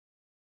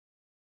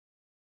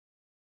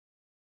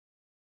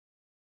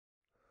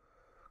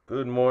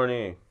Good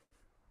morning.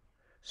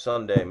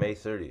 Sunday, May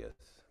 30th.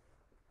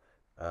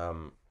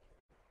 Um,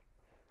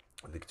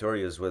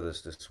 Victoria is with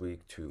us this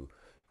week to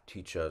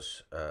teach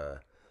us the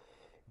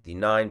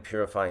 9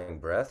 purifying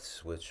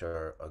breaths, which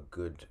are a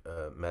good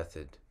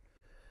method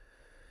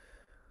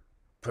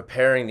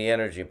preparing the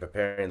energy and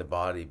preparing the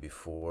body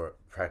before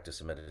practice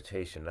of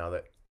meditation. Now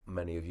that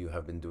many of you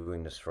have been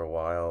doing this for a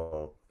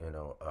while,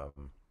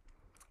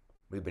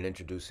 we've been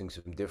introducing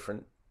some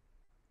different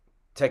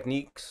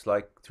techniques,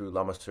 like through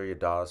Lama Surya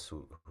Das,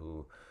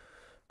 who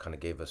kind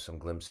of gave us some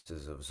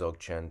glimpses of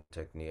Dzogchen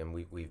technique, and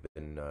we've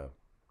been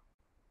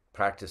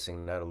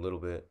practicing that a little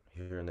bit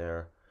here and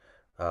there.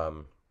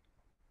 Um,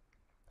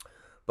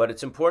 but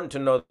it's important to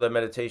know that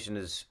meditation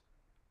is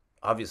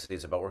obviously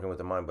it's about working with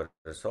the mind, but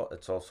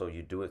it's also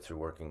you do it through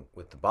working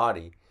with the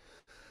body,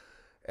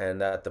 and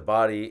that the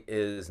body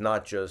is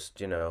not just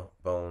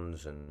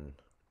bones and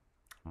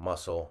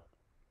muscle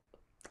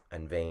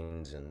and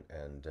veins and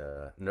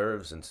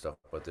nerves and stuff,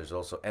 but there's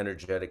also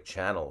energetic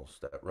channels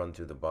that run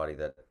through the body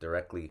that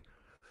directly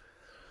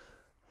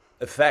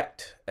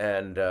affect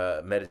and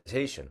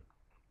meditation,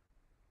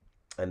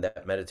 and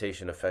that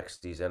meditation affects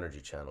these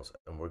energy channels.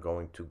 And we're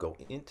going to go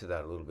into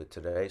that a little bit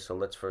today. So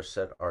let's first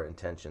set our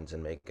intentions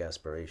and make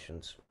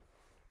aspirations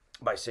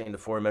by saying the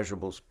Four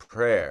Immeasurables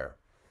prayer.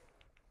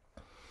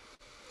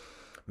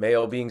 May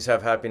all beings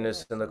have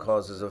happiness and the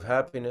causes of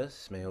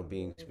happiness. May all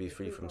beings be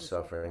free from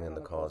suffering and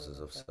the causes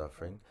of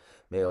suffering.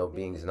 May all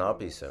beings not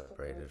be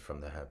separated from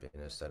the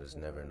happiness that has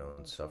never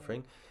known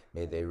suffering.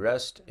 May they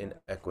rest in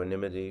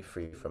equanimity,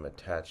 free from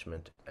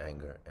attachment,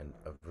 anger, and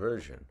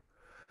aversion.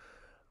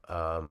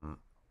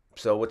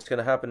 So what's going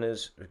to happen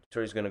is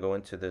Victoria's going to go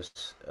into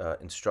this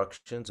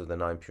instructions of the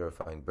 9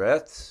 purifying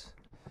breaths,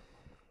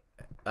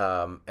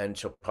 and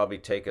she'll probably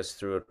take us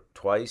through it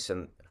twice.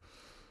 And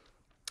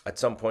at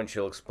some point,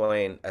 she'll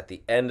explain at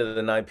the end of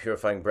the 9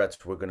 purifying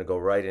breaths, we're going to go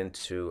right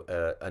into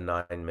a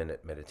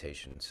 9-minute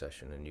meditation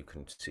session, and you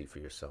can see for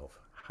yourself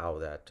how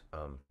that,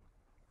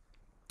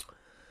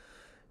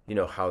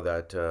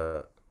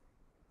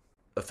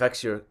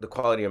 affects the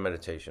quality of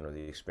meditation or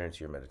the experience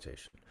of your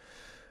meditation.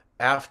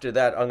 After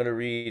that, I'm going to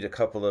read a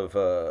couple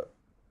of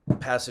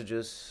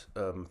passages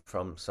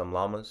from some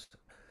lamas.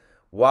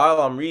 While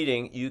I'm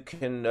reading, you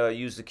can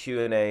use the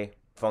Q&A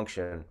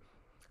function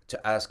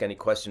to ask any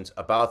questions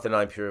about the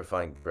 9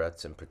 purifying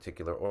breaths in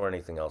particular, or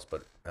anything else.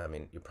 But I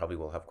mean, you probably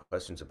will have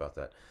questions about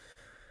that.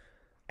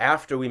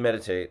 After we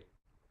meditate,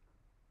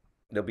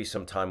 there'll be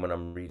some time when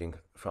I'm reading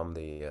from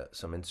the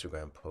some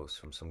Instagram posts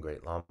from some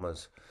great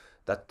lamas.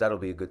 That'll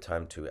be a good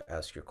time to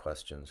ask your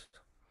questions.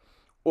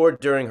 Or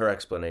during her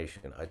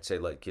explanation, I'd say,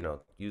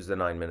 use the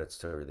 9 minutes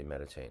to really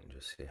meditate and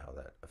just see how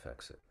that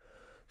affects it.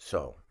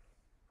 So,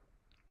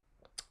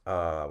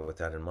 with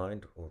that in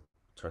mind, we'll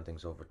turn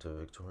things over to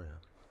Victoria.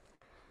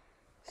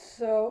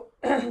 So,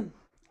 uh,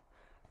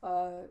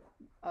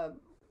 uh,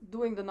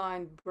 doing the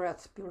nine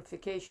breaths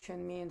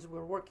purification means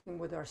we're working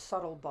with our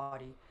subtle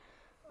body.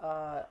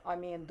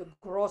 The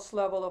gross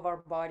level of our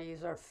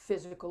bodies, our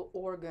physical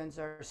organs,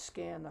 our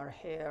skin, our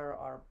hair,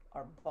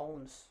 our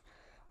bones.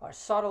 Our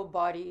subtle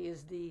body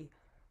is the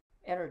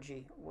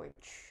energy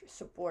which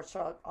supports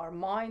our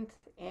mind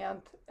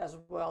and as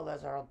well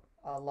as our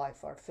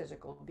life, our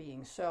physical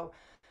being. So,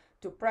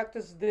 to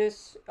practice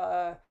this,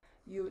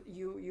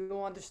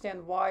 you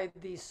understand why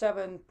the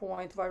 7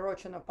 point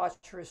Vairochana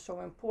posture is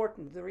so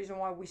important. The reason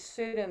why we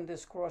sit in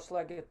this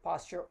cross-legged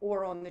posture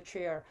or on the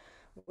chair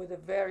with a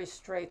very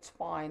straight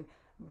spine,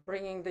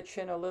 bringing the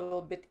chin a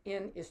little bit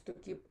in, is to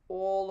keep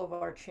all of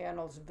our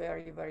channels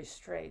very, very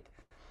straight.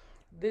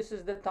 This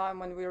is the time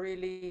when we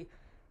really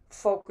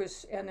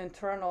focus and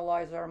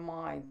internalize our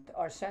mind.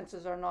 Our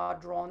senses are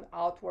not drawn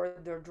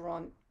outward, they're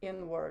drawn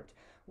inward.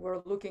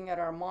 We're looking at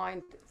our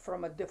mind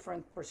from a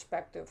different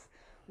perspective.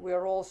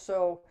 We're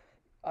also,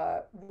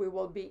 we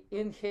will be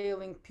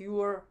inhaling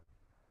pure,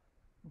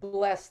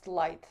 blessed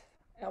light,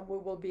 and we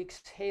will be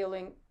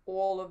exhaling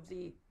all of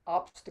the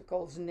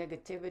obstacles,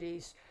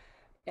 negativities,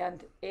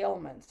 and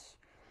ailments.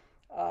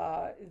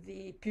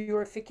 The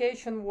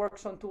purification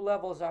works on two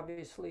levels,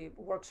 obviously. It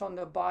works on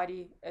the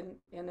body and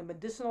in the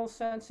medicinal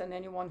sense, and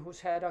anyone who's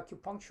had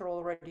acupuncture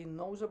already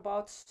knows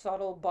about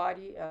subtle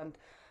body and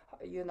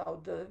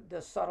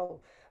the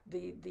subtle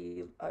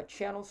the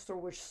channels through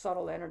which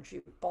subtle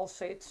energy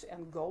pulsates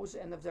and goes,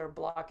 and if there are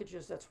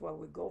blockages, that's why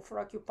we go for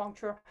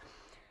acupuncture.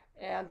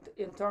 And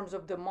in terms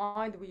of the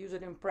mind, we use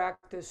it in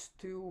practice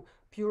to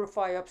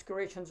purify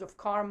obscurations of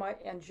karma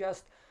and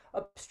just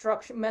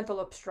mental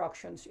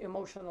obstructions,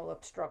 emotional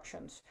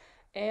obstructions,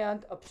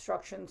 and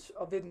obstructions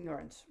of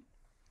ignorance.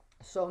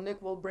 So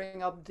Nick will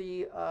bring up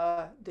the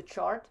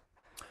chart.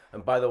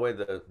 And by the way,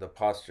 the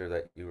posture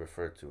that you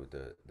referred to,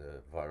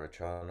 the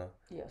Vairocana,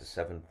 the Yes,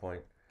 7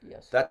 point,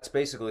 yes, that's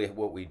basically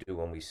what we do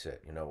when we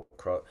sit.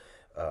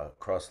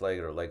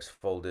 cross-legged or legs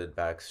folded,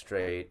 back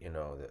straight.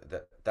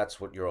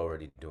 That's what you're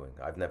already doing.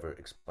 I've never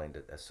explained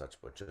it as such,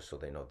 but just so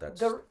they know the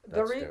the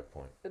that's re- their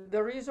point.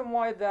 the reason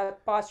why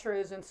that posture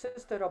is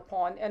insisted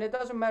upon, and it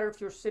doesn't matter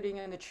if you're sitting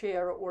in a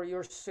chair or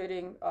you're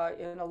sitting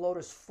in a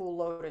lotus, full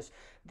lotus.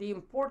 The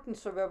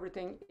importance of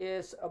everything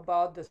is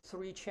about the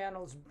three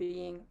channels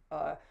being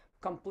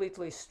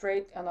completely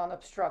straight and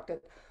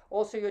unobstructed.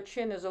 Also, your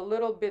chin is a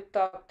little bit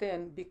tucked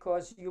in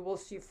because you will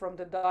see from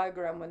the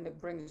diagram when it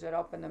brings it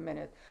up in a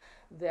minute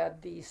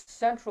that the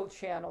central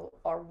channel,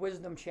 our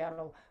wisdom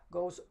channel,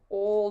 goes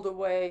all the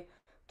way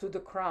to the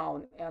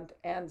crown and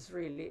ends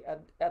really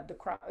at the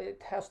crown.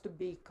 It has to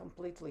be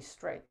completely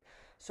straight.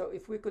 So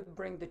if we could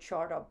bring the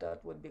chart up,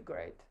 that would be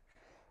great.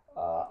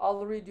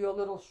 I'll read you a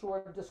little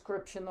short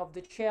description of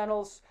the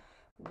channels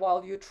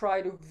while you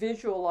try to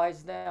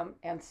visualize them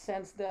and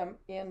sense them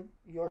in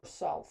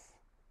yourself,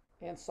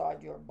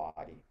 inside your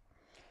body.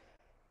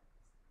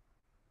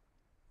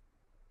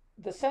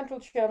 The central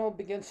channel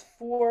begins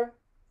 4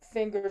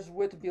 fingers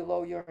width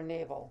below your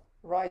navel,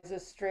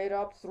 rises straight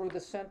up through the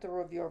center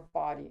of your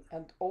body,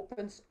 and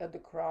opens at the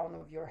crown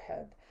of your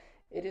head.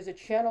 It is a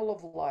channel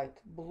of light,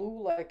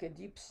 blue like a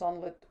deep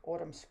sunlit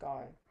autumn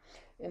sky.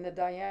 In the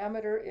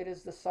diameter, it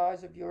is the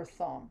size of your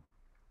thumb.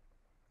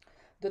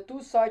 The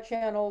 2 side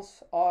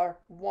channels are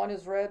one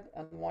is red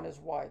and one is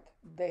white.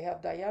 They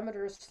have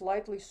diameters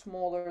slightly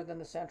smaller than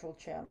the central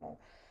channel.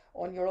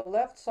 On your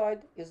left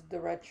side is the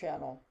red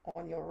channel.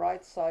 On your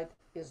right side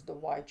is the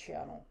white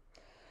channel.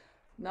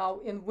 Now,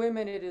 in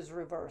women, it is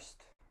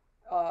reversed.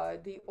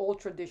 The old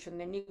tradition,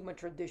 the Enigma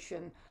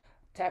tradition,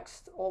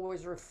 texts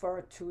always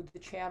refer to the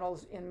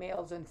channels in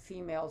males and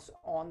females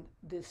on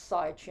the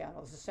side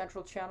channels. The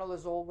central channel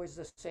is always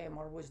the same,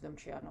 our wisdom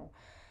channel.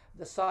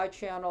 The side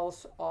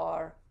channels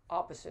are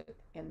opposite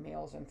in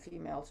males and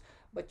females,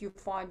 but you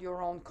find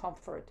your own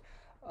comfort.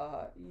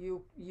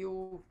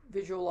 You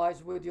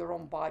visualize with your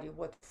own body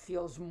what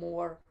feels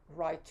more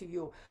right to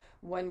you.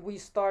 When we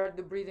start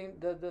the breathing,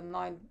 the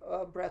 9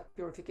 breath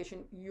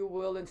purification, you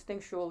will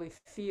instinctually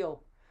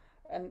feel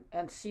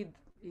and see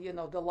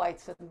the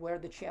lights and where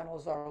the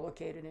channels are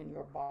located in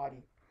your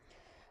body.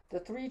 The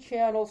 3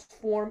 channels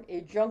form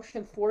a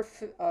junction 4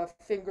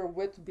 finger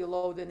width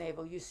below the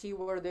navel. You see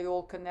where they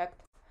all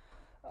connect,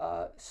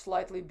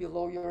 slightly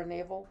below your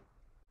navel.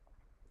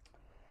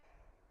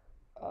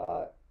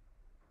 Uh,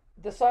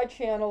 the side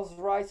channels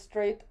rise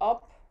straight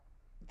up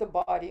the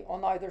body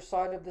on either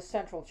side of the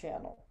central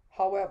channel.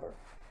 However,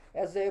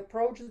 as they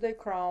approach the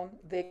crown,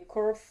 they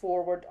curve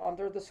forward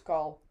under the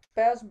skull,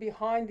 pass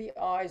behind the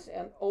eyes,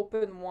 and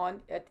open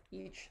one at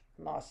each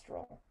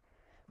nostril.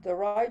 The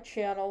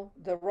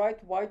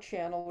right white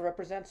channel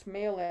represents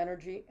male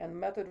energy and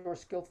method or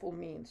skillful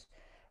means,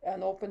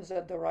 and opens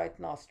at the right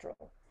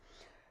nostril.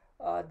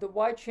 The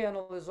white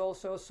channel is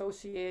also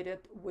associated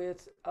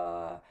with,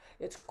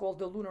 it's called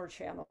the lunar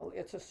channel.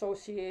 It's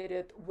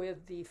associated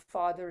with the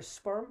father's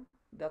sperm.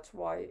 That's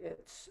why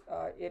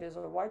it is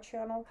a white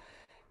channel.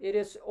 It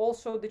is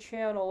also the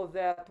channel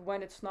that,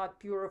 when it's not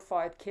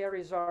purified,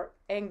 carries our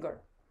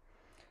anger,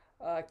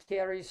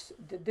 carries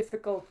the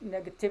difficult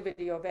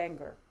negativity of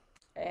anger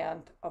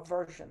and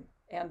aversion.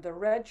 And the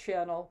red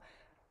channel,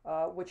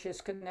 which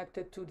is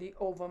connected to the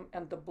ovum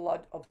and the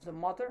blood of the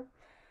mother,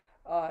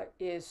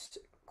 is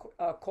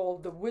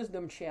called the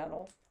wisdom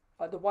channel.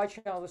 The white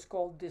channel is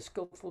called the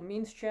skillful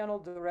means channel.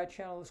 The red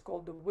channel is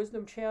called the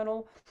wisdom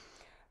channel.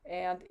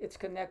 And it's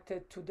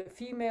connected to the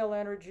female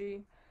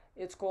energy.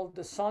 It's called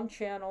the sun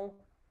channel.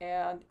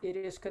 And it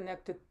is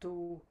connected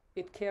to,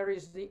 it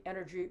carries the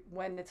energy,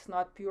 when it's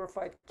not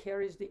purified,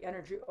 carries the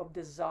energy of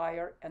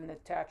desire and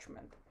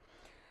attachment.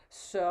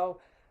 So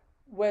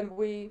when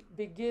we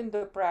begin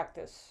the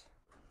practice,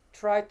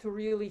 try to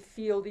really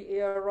feel the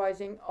air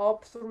rising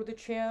up through the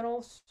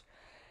channels.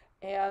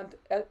 And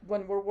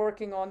when we're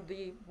working on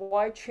the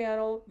white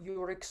channel,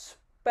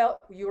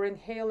 you're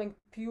inhaling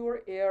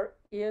pure air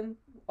in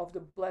of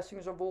the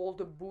blessings of all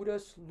the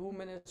Buddhas,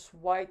 luminous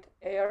white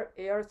air.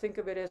 Think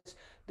of it as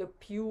the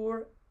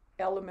pure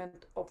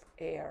element of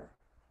air,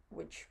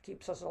 which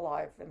keeps us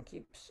alive and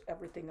keeps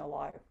everything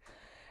alive.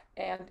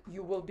 And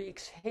you will be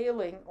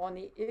exhaling on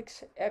the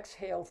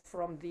exhale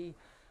from the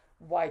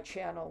white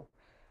channel.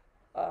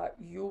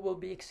 You will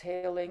be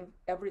exhaling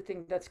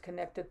everything that's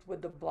connected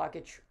with the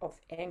blockage of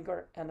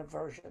anger and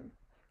aversion,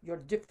 your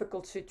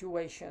difficult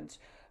situations,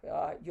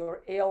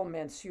 your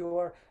ailments,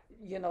 the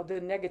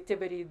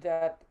negativity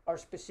that are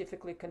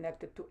specifically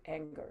connected to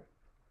anger.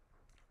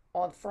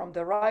 From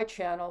the right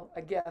channel,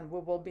 again, we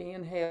will be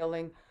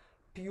inhaling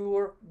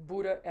pure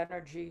Buddha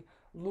energy,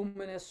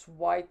 luminous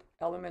white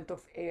element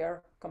of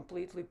air,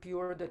 completely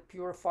pure, that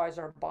purifies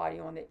our body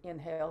on the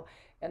inhale.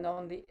 And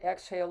on the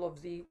exhale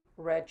of the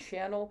red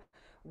channel,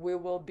 we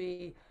will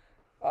be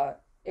uh,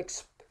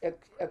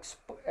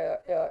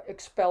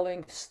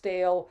 expelling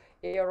stale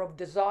air of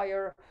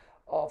desire,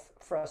 of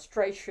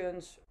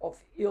frustrations,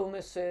 of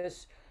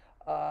illnesses,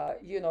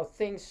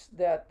 things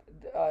that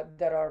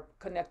are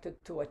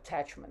connected to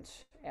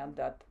attachments and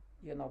that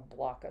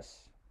block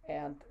us.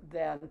 And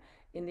then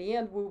In the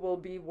end, we will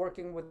be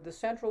working with the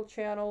central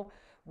channel.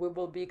 We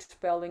will be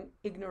expelling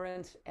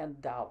ignorance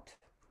and doubt.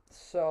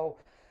 So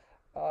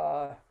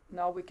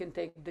now we can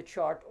take the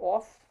chart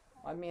off.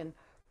 I mean,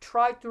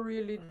 try to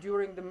really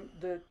during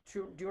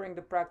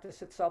the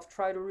practice itself,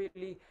 try to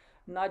really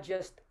not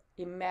just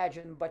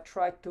imagine, but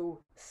try to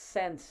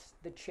sense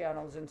the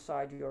channels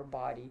inside your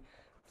body.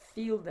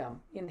 Feel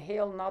them.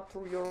 Inhale not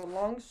through your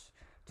lungs,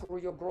 through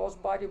your gross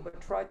body,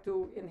 but try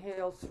to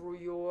inhale through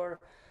your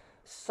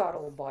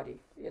subtle body.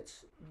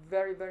 It's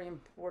very, very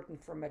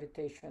important for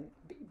meditation.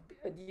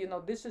 You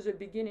know, this is a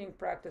beginning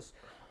practice.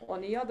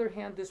 On the other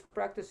hand, this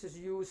practice is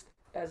used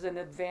as an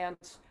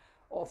advance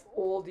of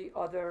all the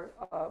other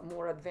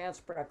more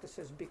advanced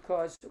practices,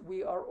 because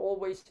we are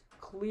always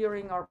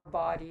clearing our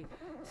body,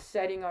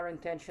 setting our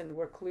intention.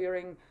 We're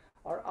clearing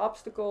our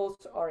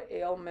obstacles, our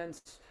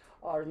ailments,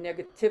 our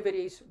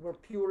negativities. We're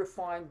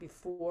purifying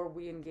before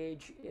we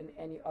engage in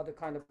any other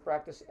kind of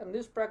practice. And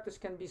this practice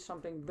can be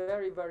something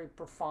very, very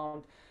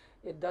profound.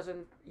 It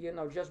doesn't, you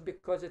know, just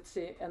because it's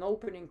an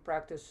opening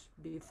practice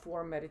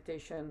before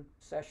meditation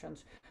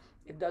sessions,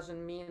 it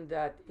doesn't mean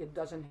that it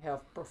doesn't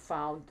have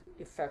profound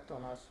effect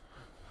on us.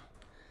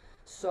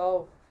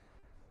 So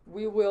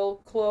we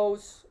will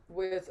close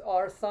with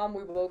our thumb.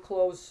 We will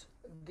close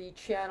the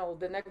channel,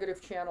 the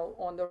negative channel,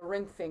 on the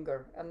ring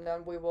finger, and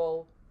then we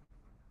will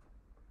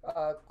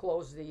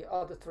close the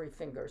other three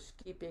fingers,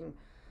 keeping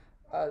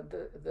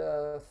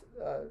the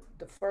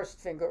first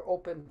finger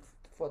open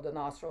for the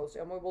nostrils,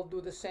 and we will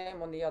do the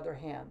same on the other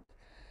hand.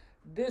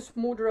 This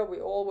mudra, we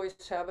always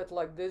have it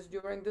like this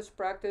during this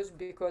practice,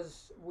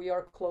 because we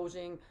are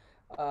closing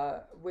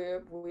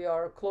we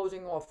are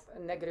closing off a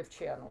negative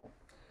channel.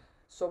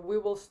 So we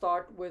will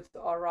start with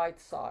our right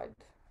side,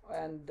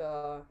 and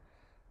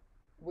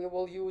we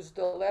will use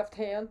the left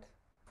hand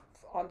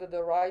under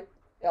the right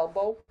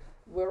elbow.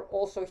 We're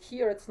also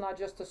here, it's not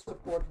just a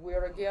support,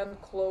 we're again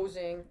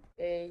closing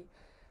a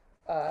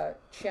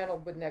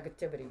channel with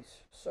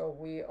negativities. So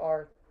we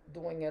are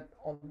doing it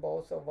on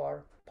both of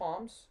our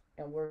palms,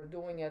 and we're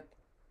doing it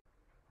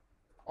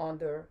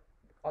under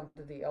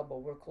the elbow.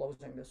 We're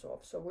closing this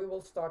off. So we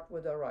will start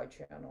with our right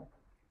channel.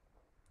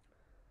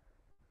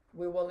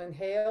 We will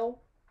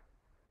inhale.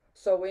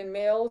 So in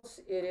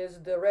males, it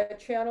is the red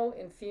channel.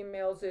 In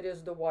females, it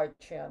is the white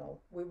channel.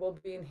 We will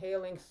be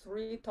inhaling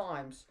 3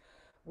 times.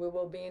 We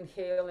will be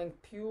inhaling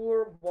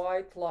pure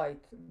white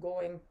light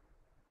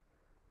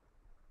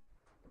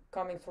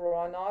coming through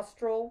our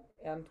nostril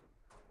and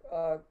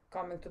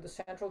coming to the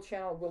central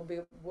channel.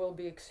 We'll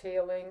be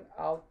exhaling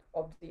out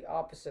of the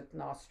opposite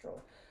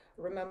nostril.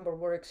 Remember,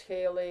 we're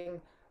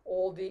exhaling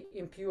all the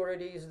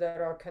impurities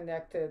that are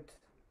connected,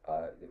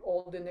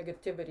 all the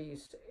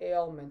negativities,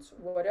 ailments,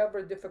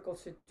 whatever difficult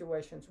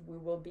situations, we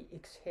will be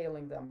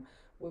exhaling them.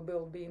 We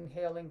will be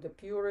inhaling the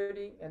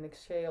purity and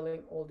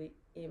exhaling all the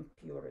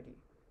impurity.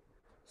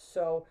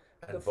 So,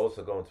 and both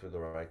are going through the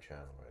right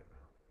channel right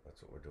now.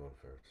 That's what we're doing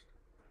first.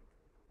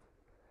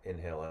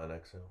 Inhale and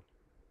exhale.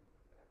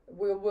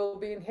 We will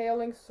be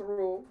inhaling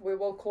through, we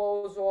will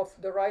close off,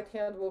 the right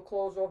hand will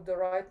close off the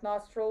right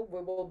nostril.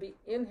 We will be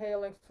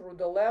inhaling through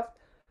the left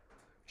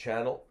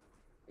channel.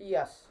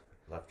 Yes.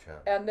 Left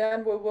channel. And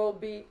then we will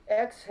be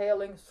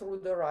exhaling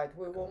through the right.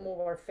 We will move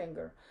our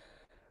finger.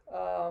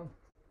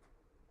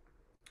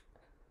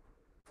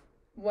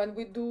 When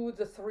we do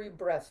the 3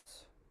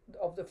 breaths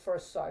of the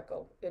first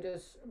cycle,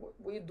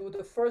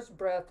 the first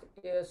breath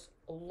is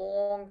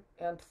long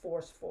and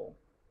forceful.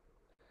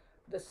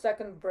 The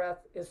second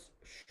breath is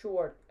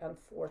short and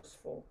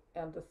forceful,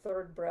 and the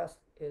third breath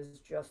is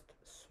just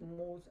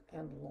smooth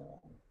and long.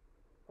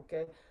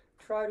 Okay,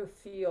 try to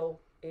feel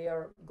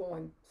air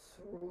going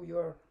through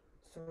your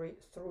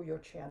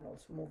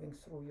channels, moving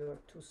through your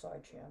 2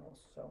 side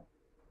channels. So.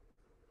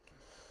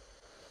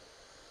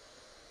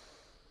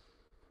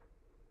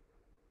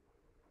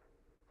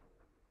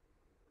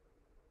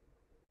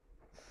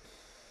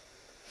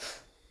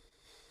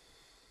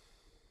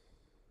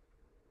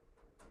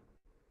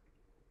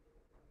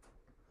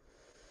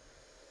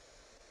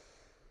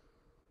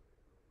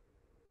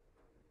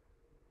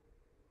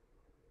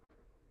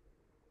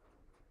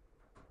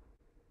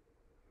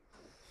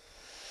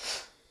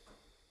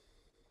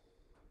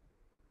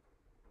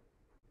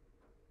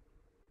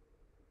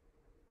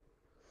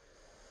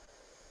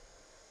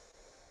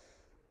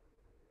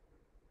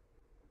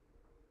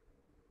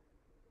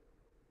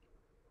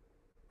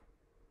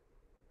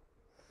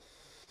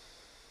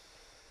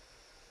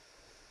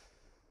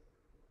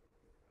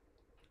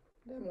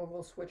 Then we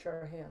will switch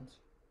our hands.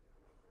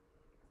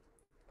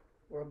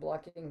 We're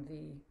blocking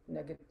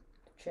the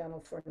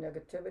channel for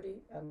negativity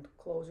and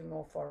closing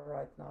off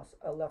our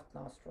left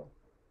nostril.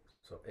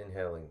 So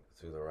inhaling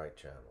through the right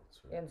channel.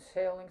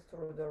 Inhaling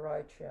through the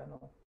right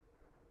channel.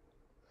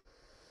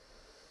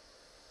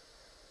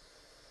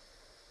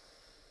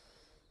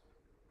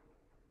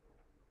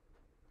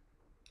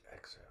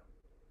 Exhale.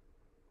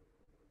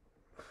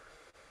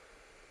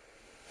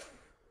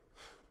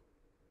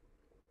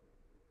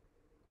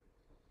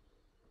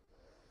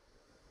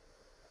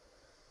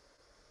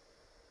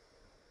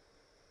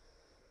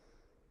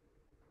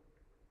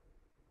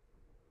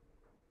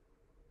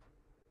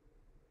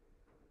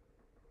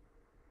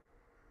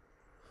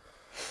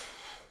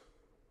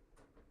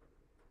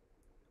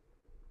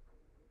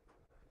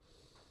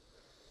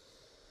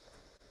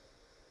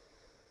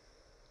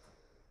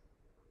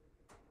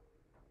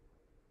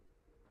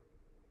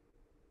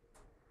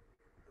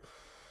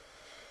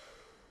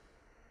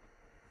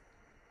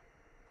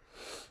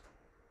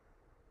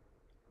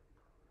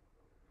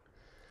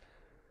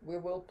 We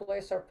will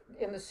place our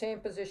in the same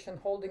position,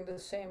 holding the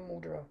same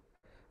mudra.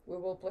 We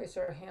will place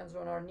our hands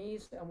on our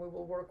knees and we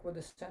will work with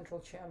the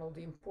central channel.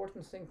 The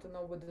important thing to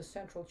know with the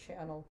central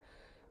channel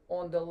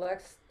on the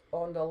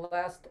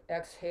last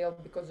exhale,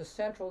 because the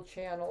central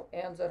channel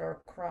ends at our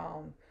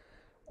crown.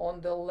 On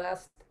the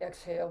last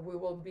exhale, we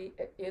will be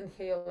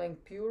inhaling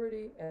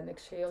purity and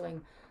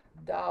exhaling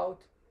doubt,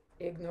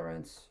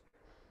 ignorance,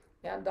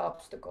 and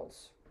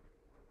obstacles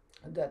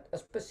that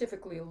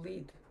specifically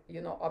lead,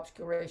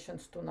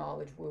 obscurations to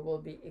knowledge. We will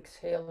be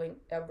exhaling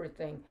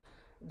everything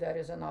that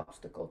is an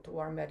obstacle to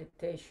our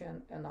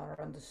meditation and our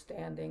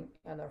understanding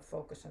and our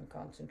focus and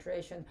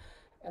concentration.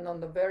 And on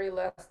the very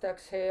last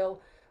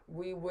exhale,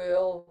 we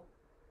will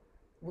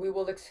we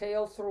will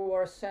exhale through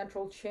our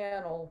central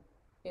channel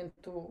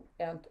into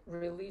and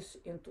release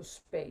into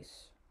space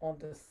on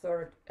the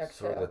third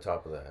Through the exhale.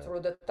 top of the head.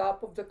 Through the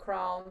top of the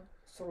crown,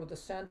 through the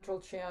central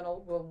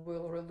channel,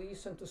 we'll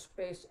release into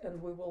space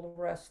and we will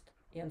rest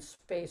in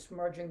space,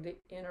 merging the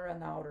inner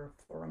and outer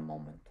for a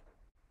moment.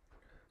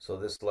 So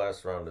this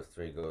last round of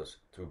three goes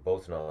through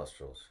both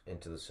nostrils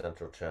into the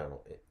central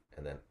channel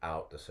and then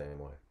out the same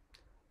way.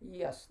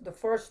 Yes, the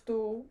first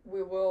two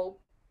we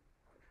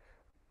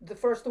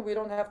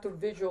don't have to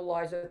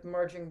visualize it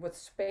merging with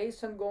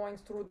space and going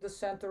through the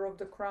center of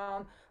the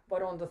crown,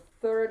 but on the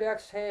third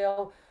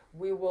exhale,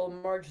 we will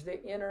merge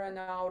the inner and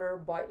outer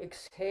by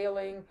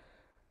exhaling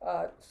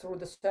through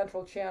the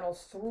central channel,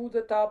 through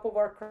the top of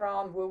our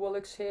crown. We will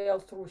exhale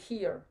through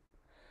here,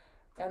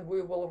 and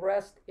we will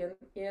rest in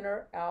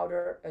inner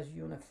outer as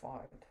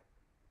unified.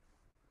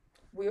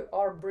 We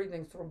are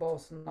breathing through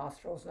both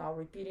nostrils now,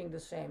 repeating the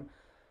same.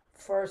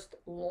 First,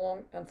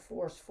 long and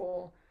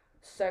forceful.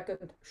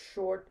 Second,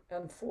 short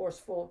and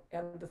forceful.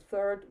 And the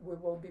third, we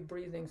will be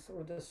breathing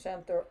through the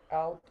center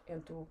out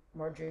into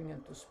merging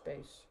into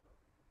space.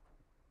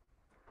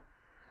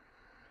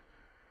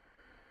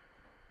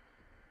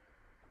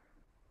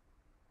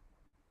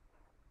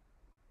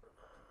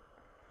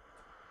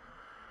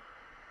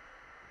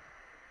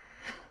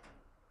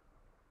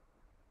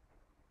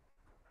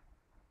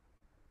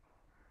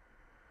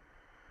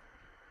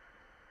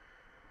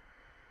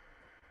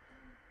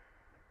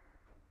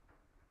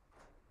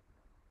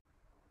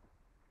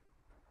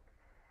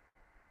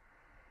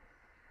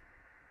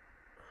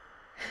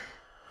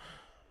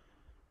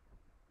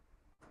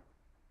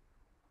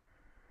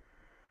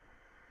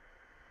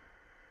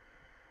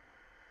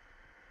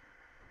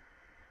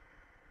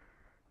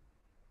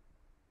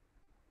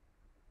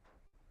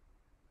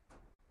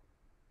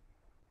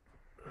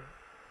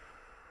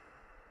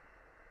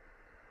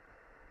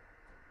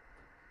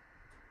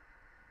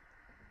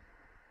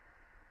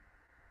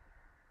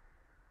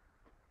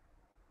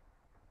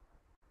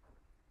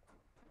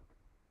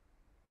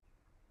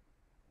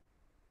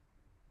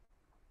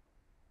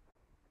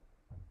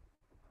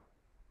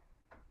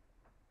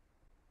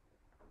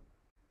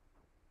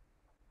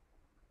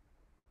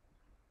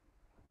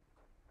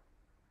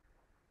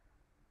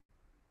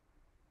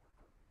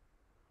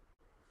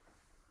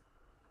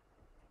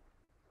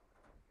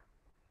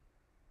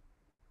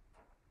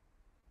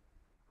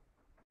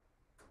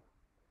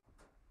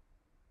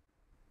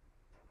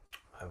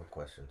 I have a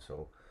question.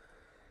 So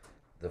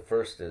the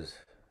first is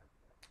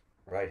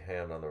right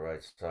hand on the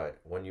right side.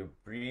 When you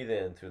breathe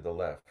in through the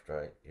left,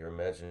 right, you're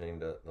imagining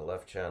the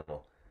left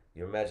channel.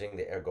 You're imagining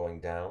the air going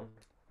down.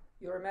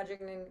 You're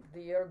imagining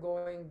the air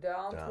going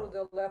down Down. through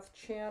the left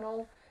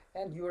channel,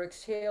 and you're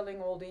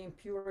exhaling all the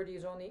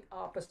impurities on the And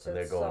opposite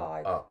they're going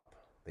side. up,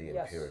 the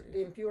Yes, impurities.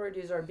 the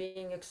impurities are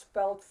being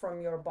expelled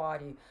from your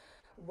body,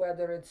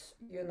 whether it's,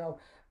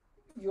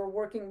 you're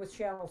working with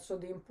channels. So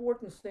the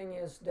important thing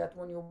is that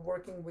when you're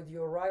working with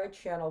your right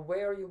channel,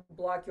 where you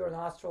block your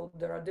nostril,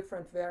 there are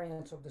different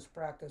variants of this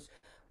practice.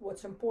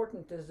 What's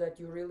important is that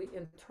you really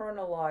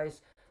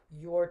internalize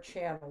your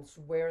channels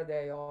where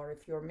they are.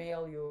 If you're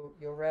male,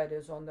 your red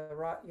is on the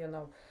right.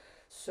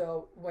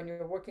 So when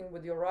you're working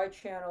with your right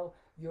channel,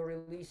 you're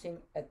releasing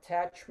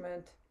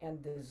attachment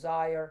and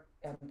desire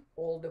and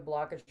all the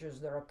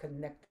blockages that are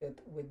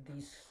connected with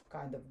these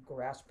kind of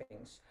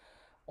graspings.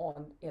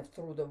 If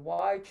through the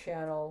Y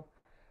channel,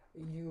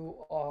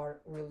 you are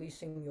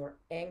releasing your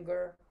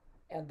anger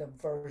and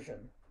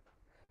aversion.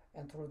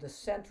 And through the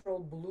central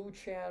blue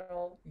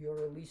channel, you're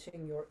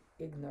releasing your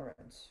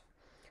ignorance.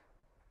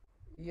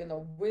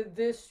 With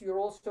this, you're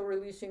also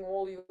releasing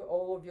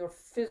all of your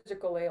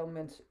physical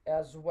ailments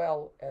as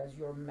well as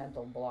your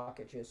mental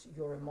blockages,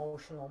 your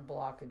emotional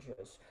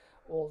blockages,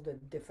 all the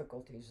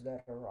difficulties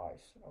that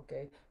arise.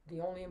 Okay, the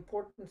only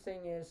important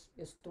thing is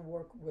to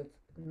work with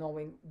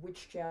knowing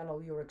which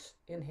channel you're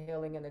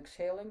inhaling and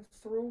exhaling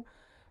through,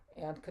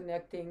 and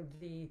connecting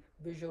the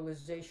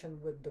visualization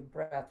with the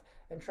breath,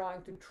 and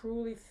trying to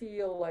truly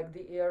feel like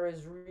the air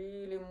is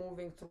really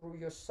moving through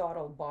your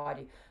subtle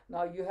body.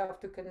 Now you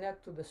have to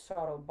connect to the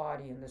subtle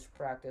body in this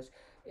practice.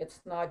 It's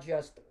not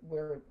just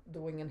we're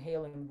doing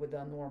inhaling with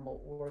the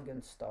normal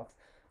organ stuff.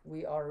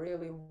 We are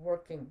really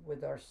working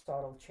with our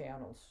subtle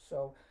channels.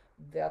 So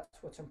that's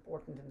what's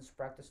important in this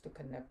practice, to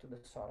connect to the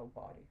subtle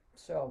body.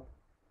 So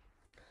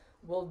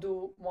we'll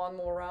do one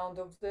more round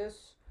of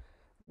this.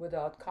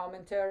 without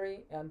commentary,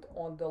 and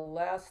on the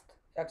last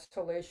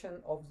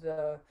exhalation of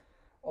the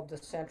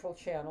central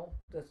channel,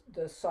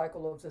 the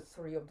cycle of the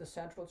three of the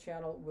central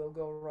channel will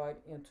go right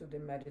into the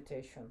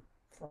meditation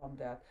from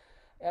that.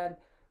 And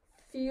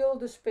feel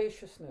the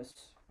spaciousness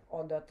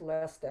on that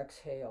last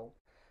exhale.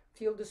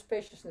 Feel the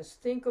spaciousness.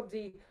 Think of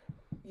the,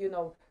 you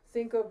know,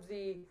 think of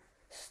the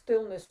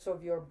stillness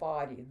of your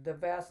body, the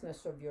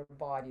vastness of your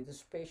body, the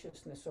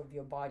spaciousness of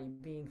your body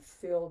being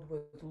filled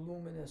with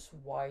luminous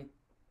white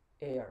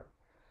air.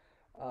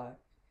 Uh,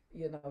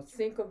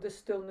 think of the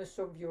stillness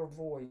of your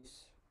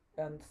voice,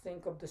 and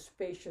think of the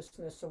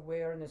spaciousness,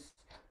 awareness,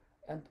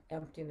 and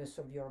emptiness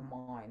of your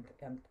mind,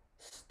 and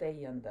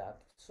stay in that.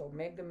 So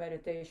make the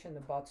meditation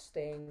about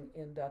staying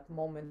in that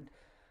moment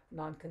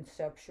non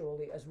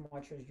conceptually as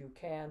much as you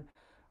can,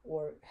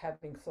 or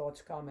having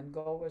thoughts come and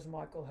go, as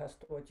Michael has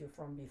taught you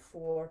from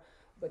before,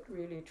 but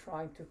really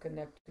trying to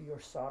connect to your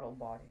subtle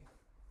body.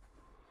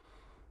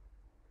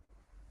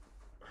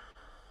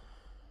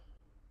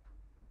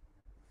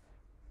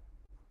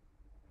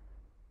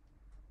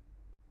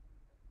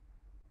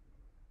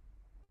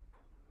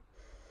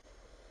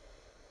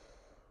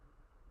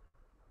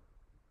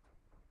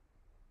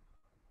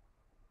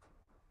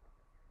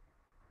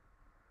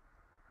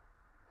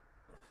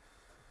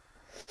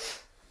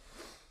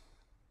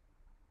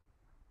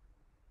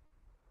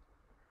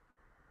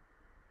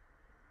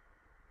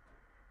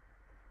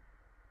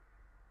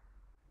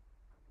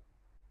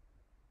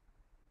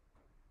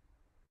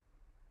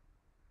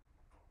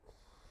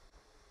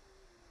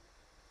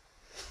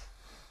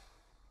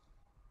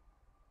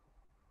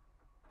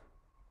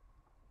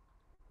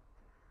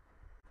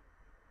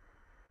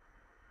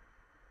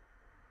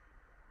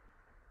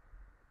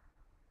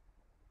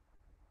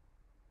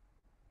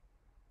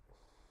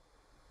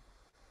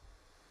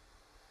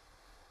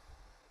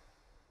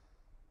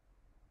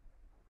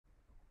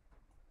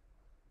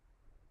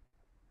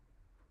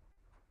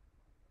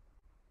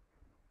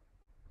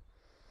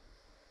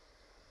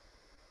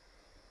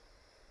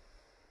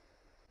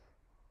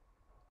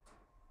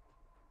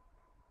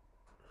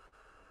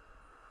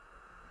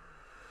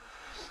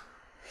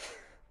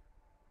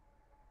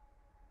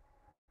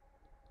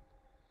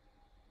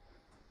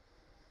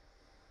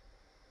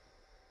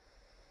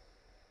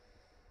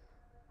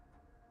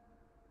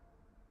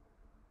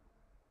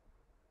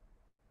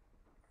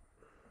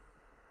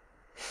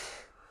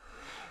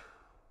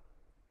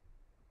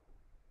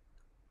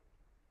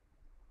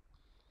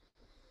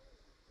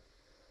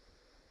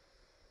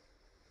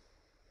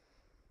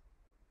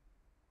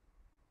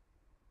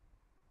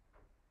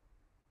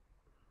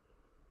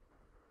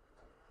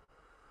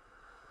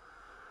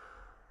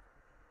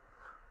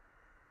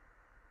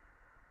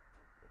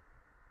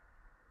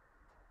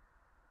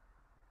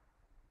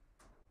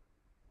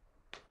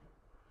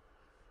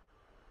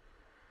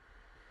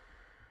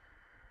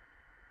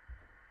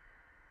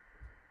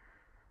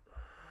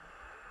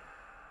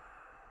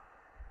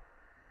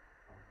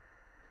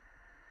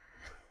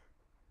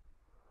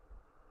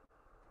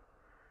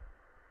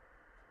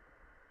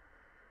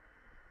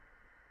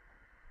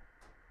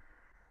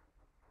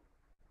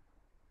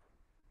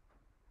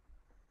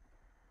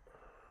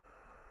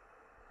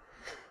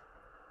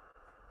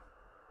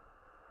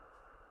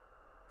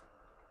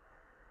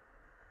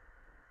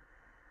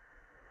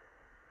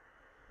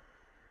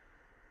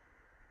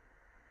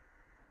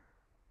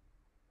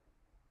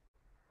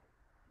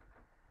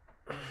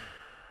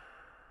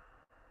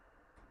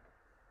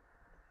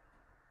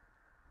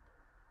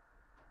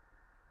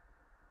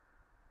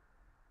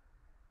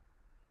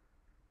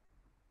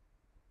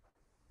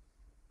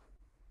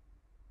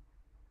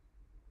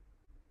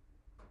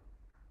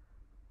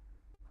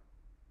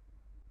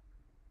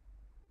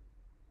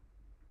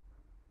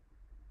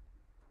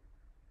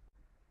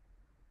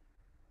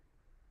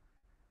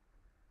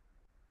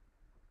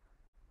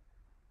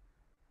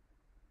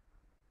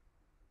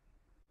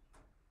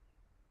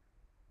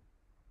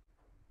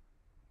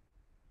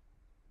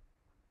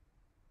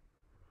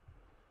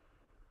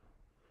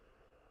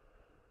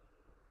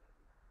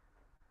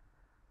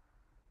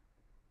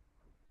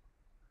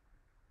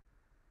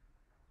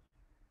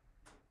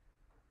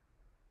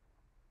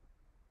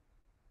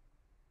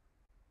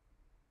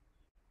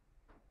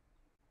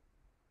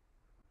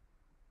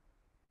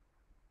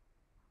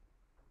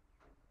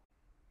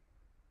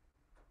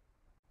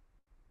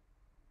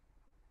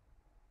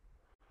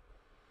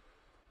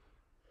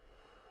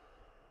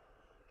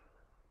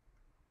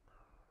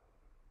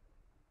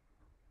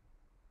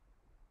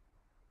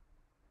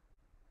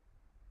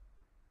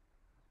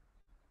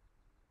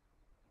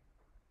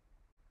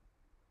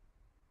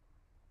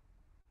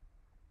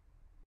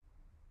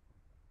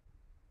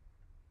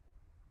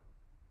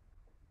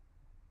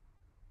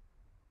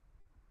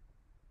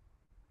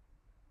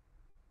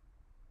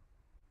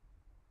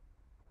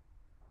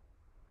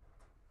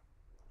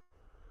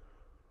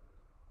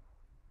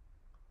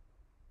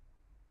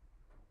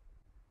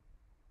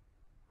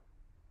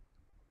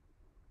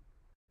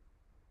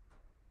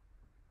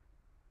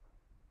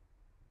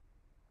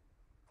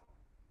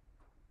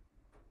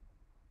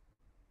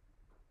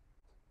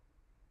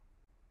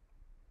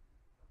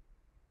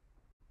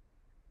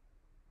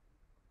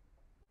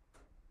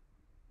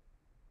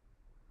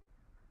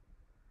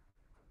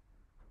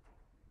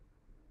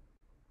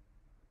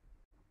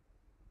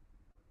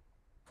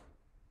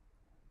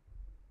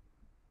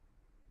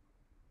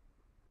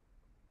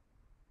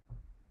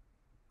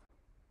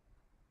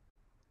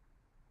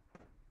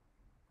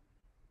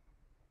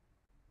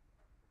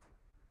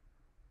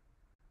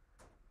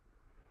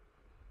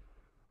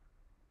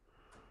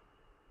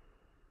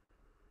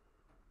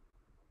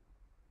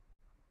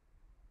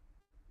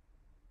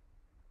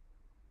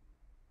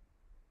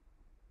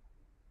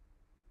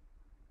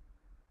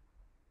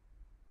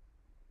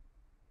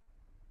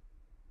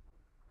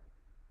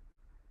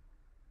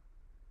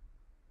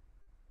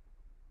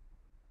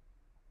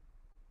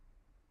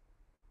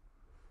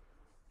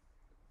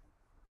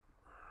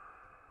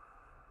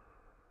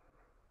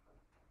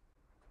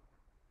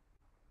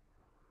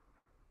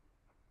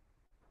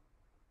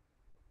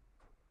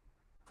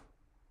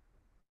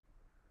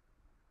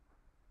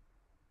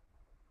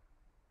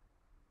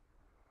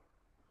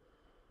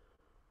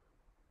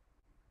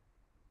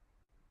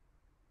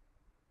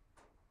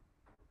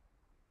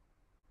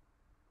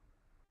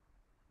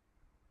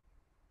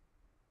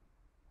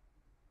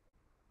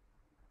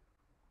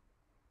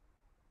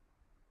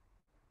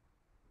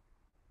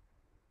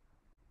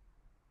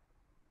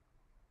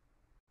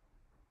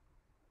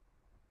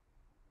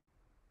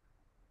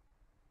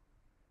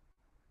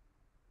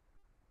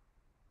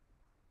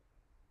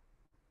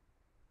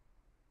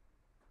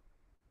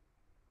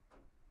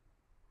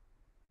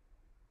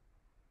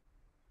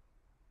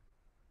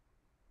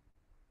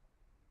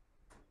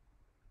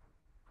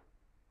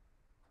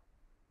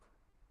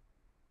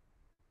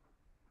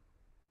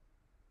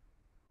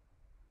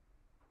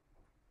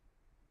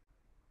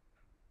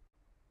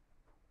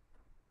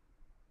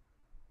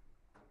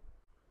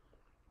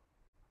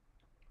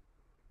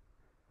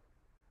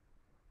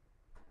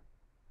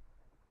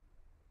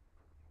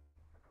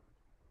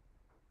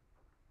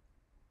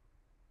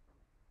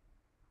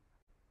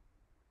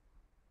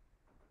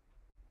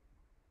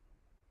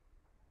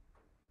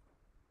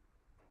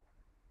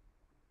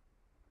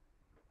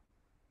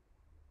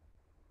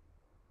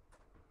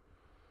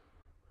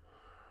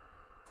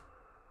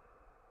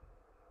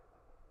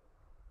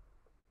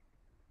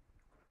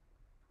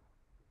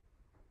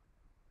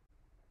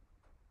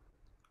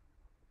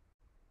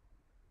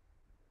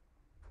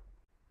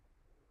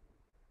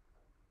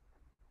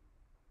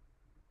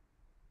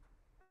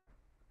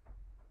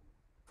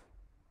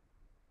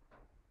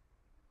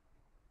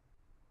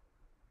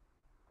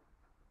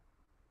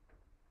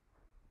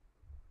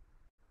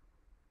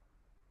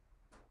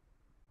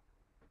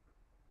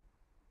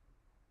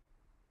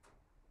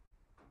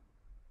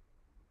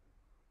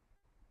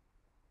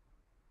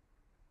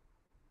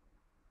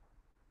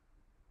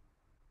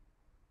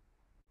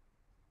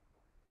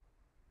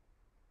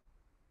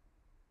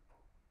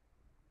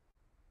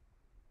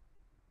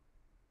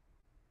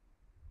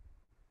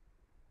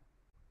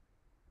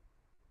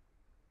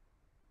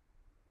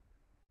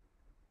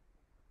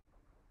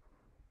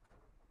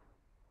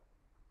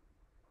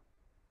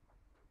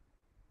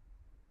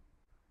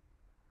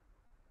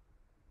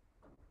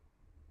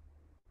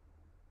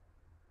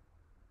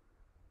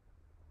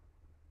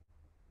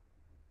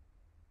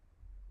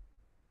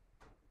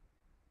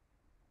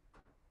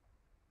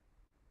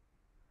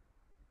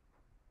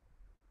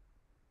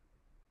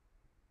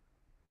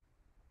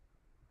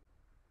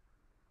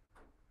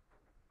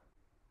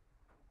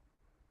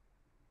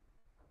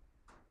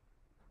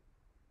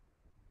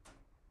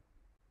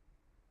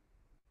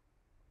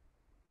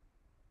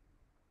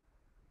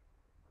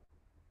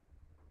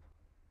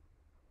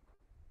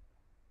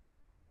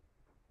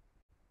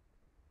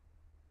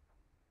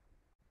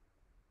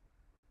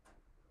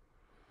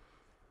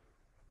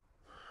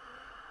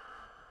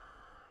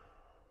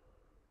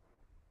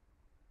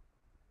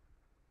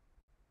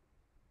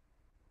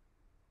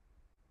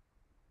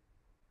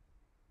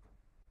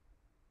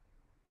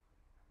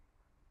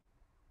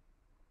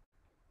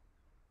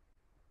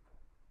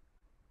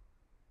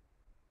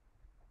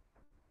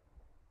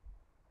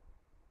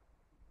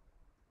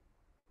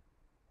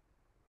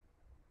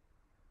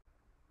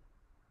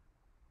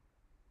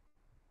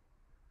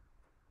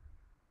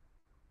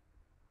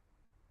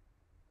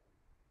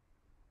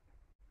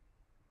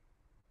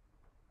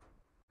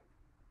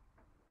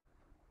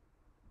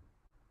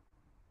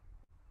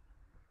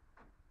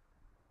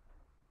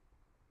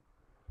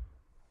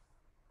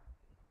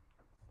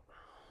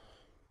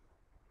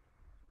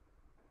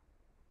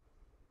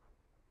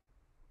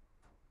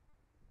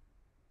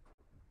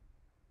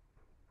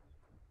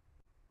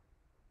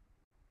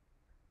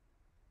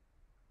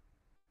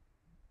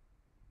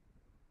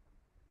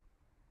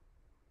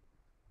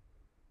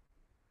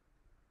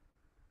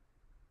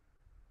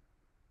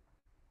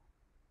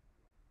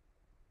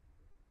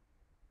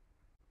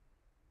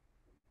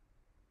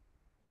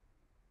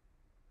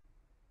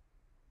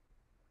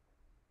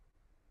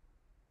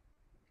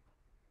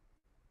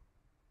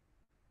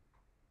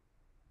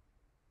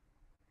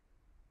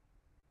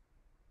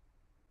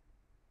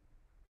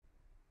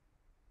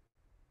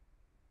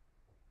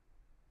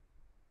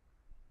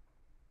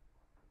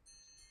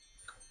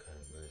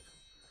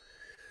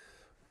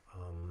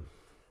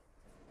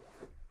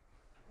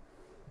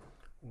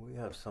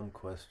 have some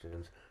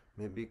questions.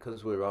 Maybe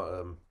because we're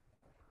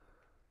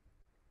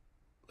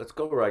let's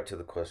go right to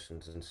the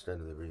questions instead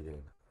of the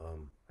reading.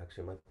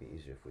 Actually, it might be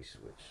easier if we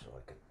switch, so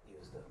I can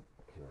use the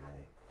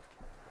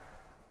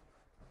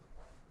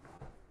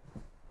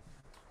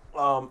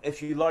Q&A.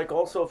 If you like,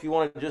 also, if you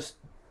want to just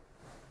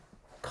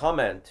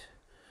comment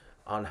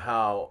on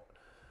how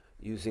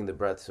using the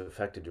breaths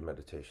affected your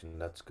meditation,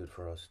 that's good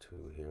for us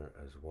to hear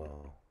as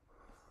well.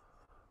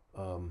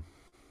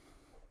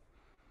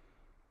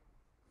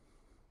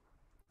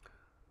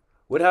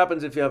 What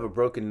happens if you have a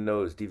broken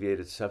nose,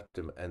 deviated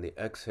septum, and the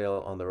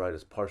exhale on the right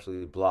is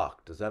partially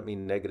blocked? Does that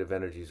mean negative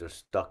energies are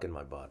stuck in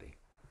my body?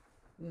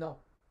 No,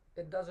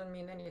 it doesn't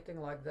mean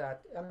anything like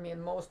that. I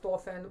mean, most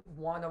often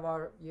one of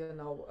our,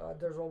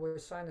 there's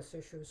always sinus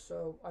issues.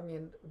 So, I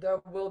mean,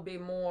 there will be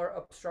more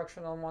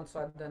obstruction on one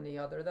side than the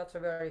other. That's a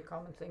very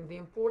common thing. The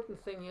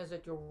important thing is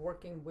that you're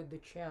working with the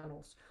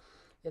channels.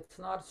 It's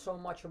not so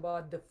much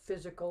about the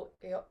physical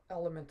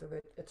element of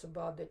it. It's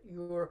about that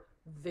you're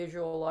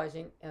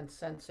visualizing and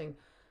sensing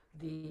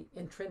the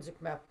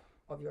intrinsic map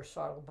of your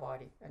subtle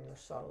body and your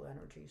subtle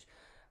energies.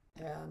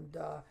 And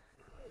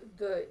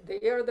the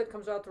air that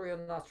comes out through your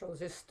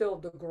nostrils is still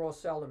the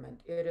gross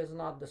element. It is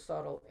not the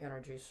subtle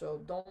energy.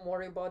 So don't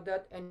worry about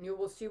that. And you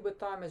will see with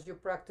time as you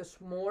practice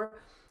more,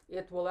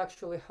 it will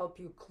actually help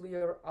you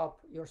clear up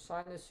your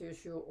sinus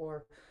issue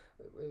or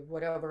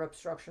whatever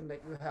obstruction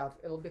that you have.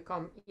 It'll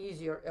become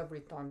easier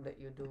every time that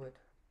you do it.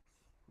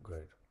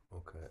 Great.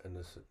 Okay. And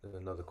this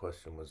another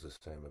question was the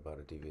same about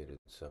a deviated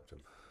septum.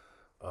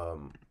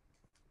 Um,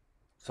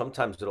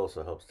 Sometimes it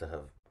also helps to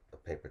have a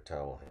paper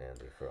towel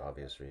handy for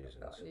obvious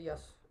reasons. Yes.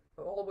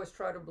 Always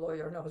try to blow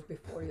your nose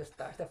before you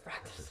start the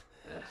practice.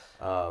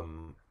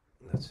 Um,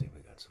 let's see,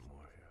 we got some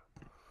more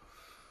here.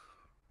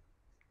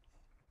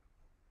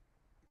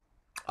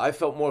 I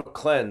felt more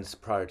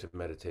cleansed prior to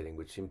meditating,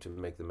 which seemed to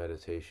make the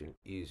meditation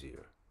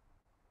easier.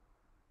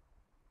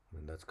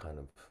 And That's kind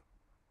of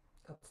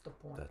the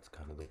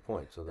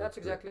point. So that's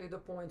exactly the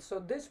point. So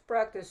this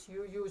practice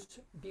you use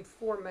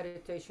before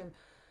meditation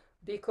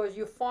because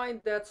you find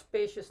that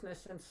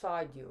spaciousness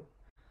inside you.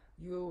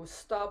 You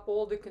stop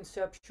all the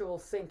conceptual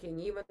thinking.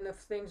 Even if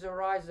things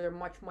arise, they're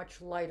much,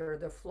 much lighter,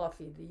 they're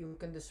fluffy. You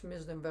can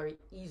dismiss them very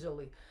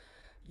easily.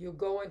 You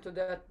go into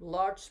that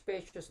large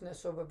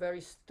spaciousness of a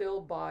very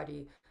still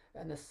body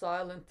and a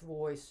silent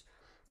voice,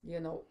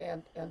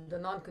 and the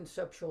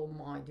non-conceptual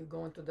mind. You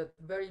go into that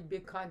very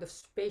big kind of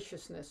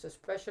spaciousness,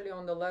 especially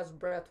on the last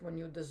breath when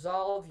you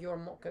dissolve your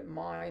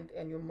mind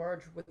and you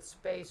merge with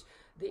space.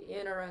 The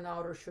inner and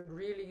outer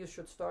you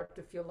should start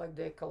to feel like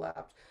they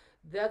collapse.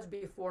 That's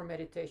before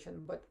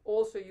meditation, but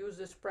also use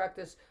this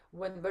practice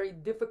when very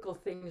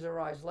difficult things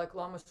arise. Like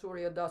Lama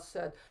Surya Das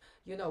said,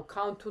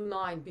 count to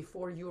 9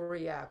 before you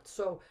react.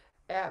 So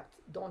act,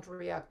 don't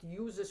react.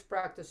 Use this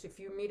practice. If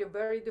you meet a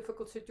very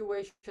difficult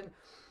situation,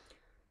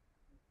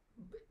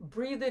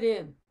 breathe it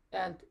in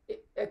and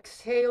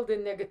exhale the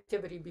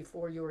negativity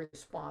before you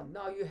respond.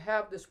 Now you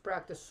have this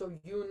practice, so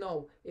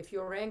if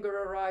your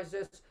anger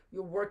arises,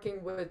 you're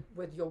working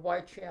with your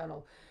white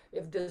channel.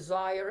 If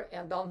desire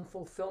and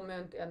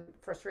unfulfillment and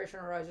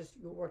frustration arises,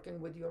 you're working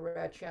with your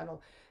red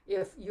channel.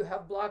 If you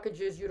have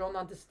blockages, you don't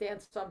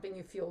understand something,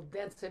 you feel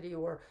density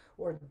or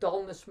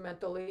dullness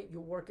mentally,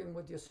 you're working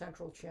with your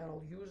central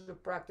channel. Use the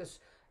practice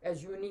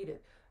as you need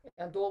it,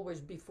 and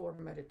always before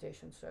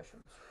meditation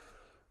sessions.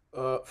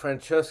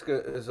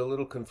 Francesca is a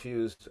little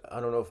confused. I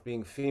don't know if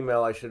being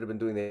female, I should have been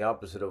doing the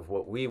opposite of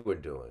what we were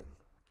doing.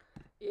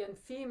 In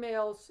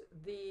females,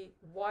 the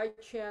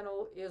white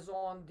channel is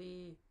on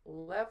the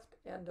left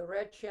and the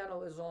red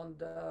channel is on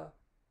the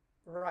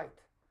right.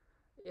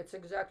 It's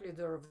exactly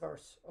the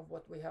reverse of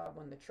what we have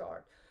on the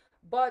chart.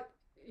 But,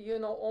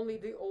 only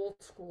the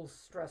old schools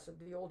stress it,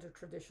 the older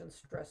traditions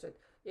stress it.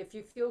 If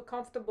you feel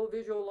comfortable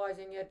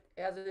visualizing it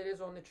as it is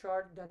on the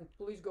chart, then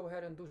please go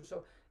ahead and do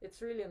so.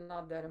 It's really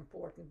not that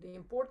important. The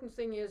important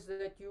thing is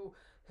that you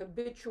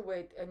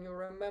habituate and you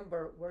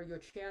remember where your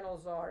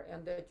channels are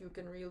and that you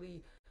can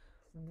really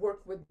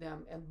work with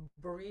them and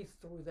breathe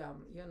through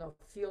them,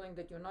 feeling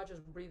that you're not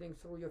just breathing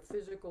through your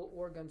physical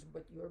organs,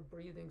 but you're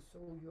breathing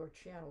through your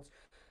channels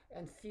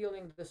and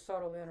feeling the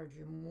subtle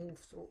energy move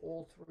through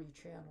all 3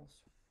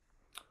 channels.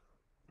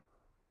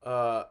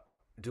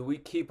 Do we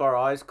keep our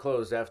eyes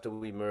closed after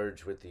we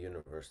merge with the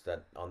universe?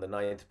 That on the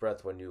 9th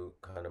breath, when you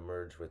kind of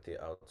merge with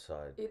the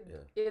outside?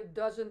 It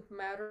doesn't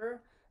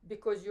matter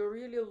because you're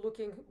really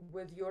looking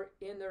with your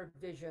inner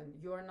vision.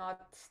 You're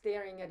not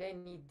staring at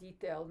any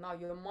detail. Now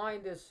your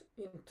mind is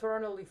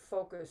internally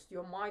focused.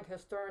 Your mind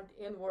has turned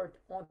inward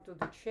onto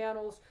the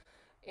channels,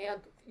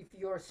 and if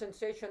your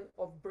sensation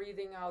of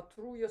breathing out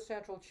through your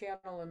central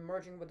channel and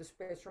merging with the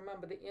space,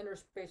 remember the inner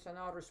space and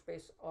outer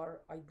space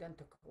are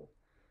identical.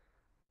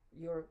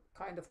 You're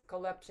kind of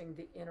collapsing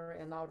the inner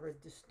and outer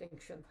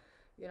distinction.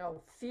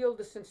 Feel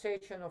the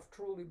sensation of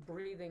truly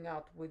breathing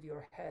out with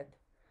your head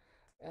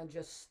and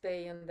just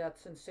stay in that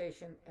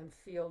sensation and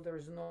feel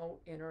there's no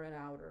inner and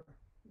outer.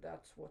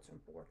 That's what's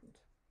important.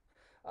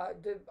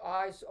 The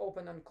eyes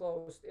open and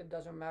closed, it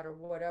doesn't matter.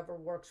 Whatever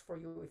works for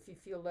you. If you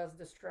feel less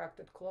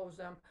distracted, close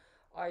them.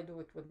 I do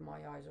it with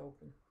my eyes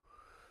open.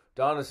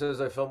 Donna says,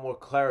 I felt more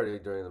clarity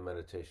during the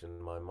meditation.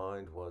 My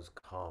mind was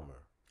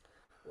calmer.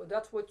 Well,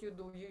 that's what you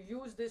do. You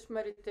use this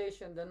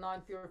meditation, the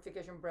nine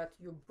purification breath,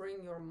 you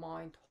bring your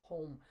mind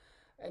home.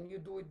 And you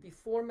do it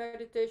before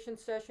meditation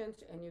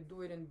sessions and you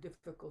do it in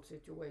difficult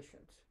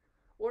situations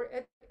or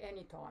at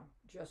any time.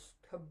 Just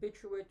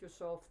habituate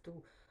yourself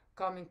to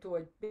coming to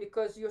it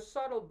because your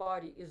subtle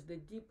body is the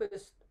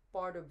deepest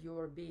part of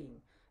your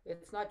being.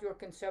 It's not your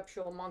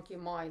conceptual monkey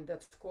mind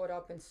that's caught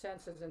up in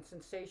senses and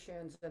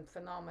sensations and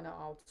phenomena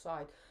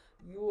outside.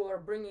 You are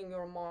bringing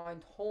your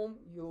mind home.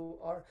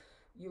 You're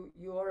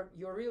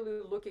really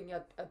looking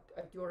at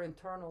your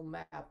internal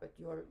map, at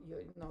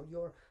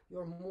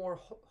your more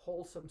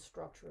wholesome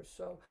structure.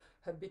 So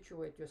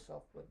habituate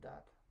yourself with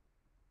that.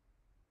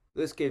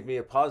 This gave me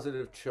a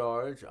positive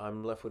charge.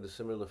 I'm left with a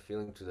similar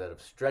feeling to that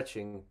of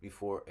stretching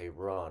before a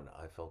run.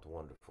 I felt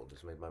wonderful.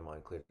 This made my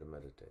mind clear to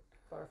meditate.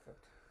 Perfect.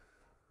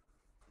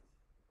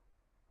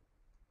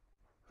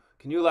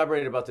 Can you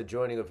elaborate about the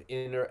joining of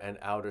inner and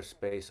outer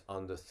space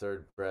on the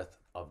third breath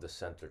of the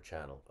center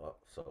channel,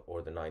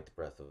 or the ninth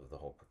breath of the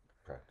whole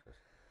practice?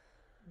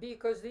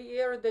 Because the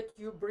air that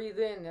you breathe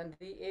in and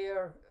the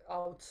air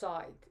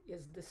outside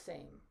is the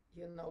same.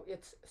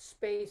 It's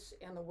space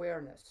and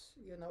awareness.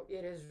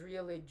 It is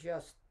really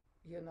just,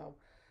 you know,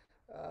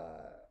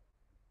 uh,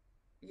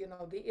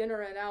 the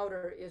inner and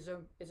outer is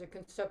a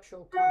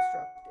conceptual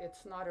construct.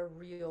 It's not a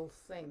real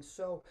thing.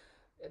 So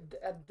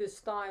at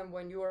this time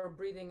when you are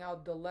breathing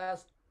out the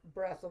last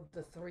breath of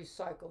the three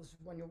cycles,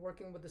 when you're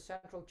working with the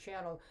central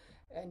channel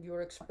and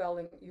you're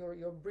expelling,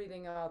 you're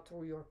breathing out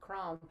through your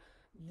crown,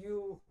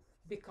 you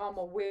become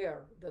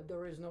aware that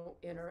there is no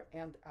inner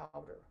and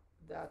outer.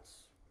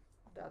 That's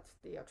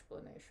the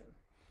explanation.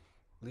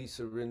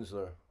 Lisa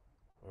Rinsler,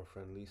 our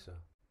friend Lisa,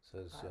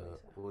 says, Hi, Lisa.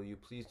 will you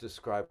please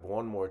describe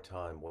one more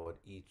time what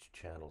each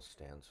channel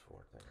stands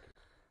for? Thank you.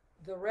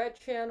 The red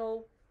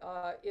channel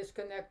is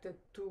connected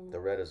to. The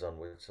red is on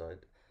which side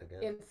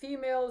again? In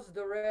females,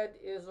 the red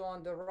is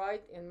on the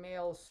right. In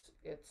males,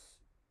 it's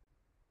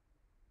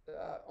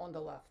on the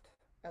left,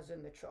 as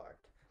in the chart.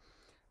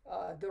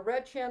 The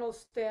red channel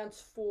stands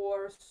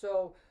for,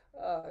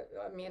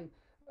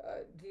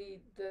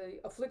 the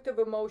afflictive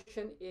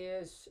emotion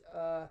is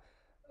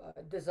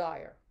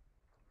desire,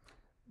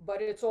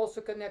 but it's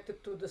also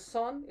connected to the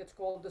sun. It's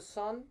called the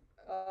sun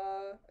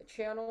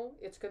channel.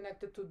 It's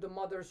connected to the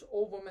mother's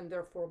ovum and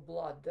therefore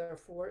blood.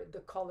 Therefore,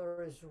 the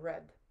color is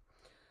red.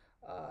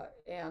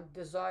 And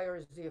desire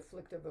is the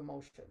afflictive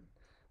emotion.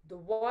 The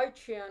white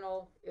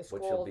channel is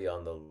which called. will be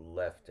on the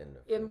left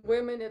in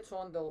women, it's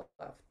on the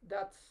left.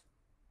 That's,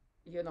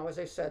 as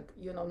I said,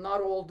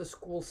 not all the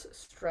schools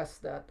stress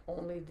that.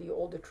 Only the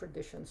older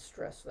traditions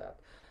stress that.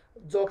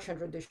 Dzogchen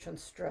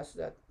traditions stress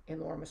that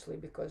enormously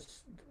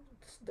because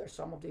they're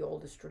some of the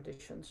oldest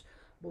traditions,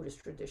 Buddhist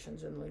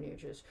traditions and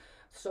lineages.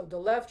 So the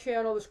left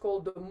channel is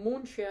called the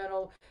moon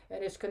channel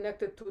and is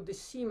connected to the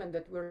semen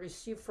that we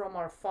receive from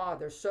our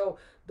father. So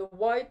the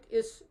white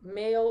is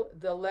male,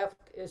 the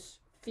left is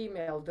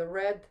female. The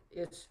red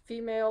is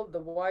female,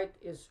 the white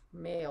is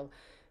male.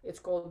 It's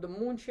called the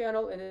moon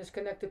channel and is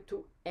connected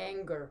to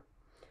anger.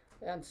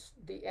 And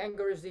the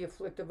anger is the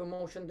afflictive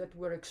emotion that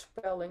we're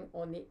expelling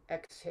on the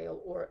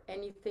exhale, or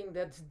anything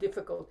that's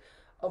difficult.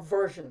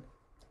 Aversion.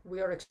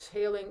 We are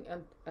exhaling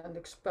and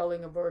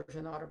expelling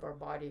aversion out of our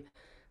body.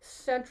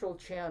 Central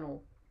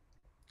channel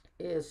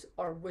is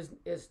our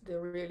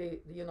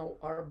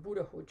our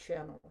Buddhahood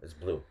channel. It's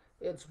blue.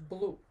 It's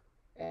blue,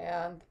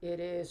 and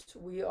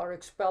we are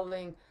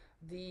expelling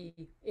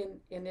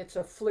in its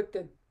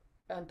afflicted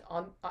and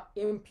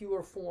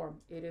impure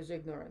form. It is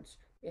ignorance.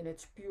 In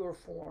its pure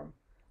form,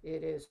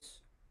 it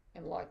is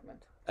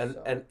enlightenment.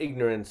 And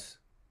ignorance.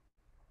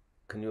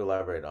 Can you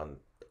elaborate on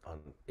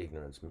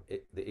ignorance?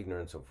 The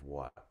ignorance of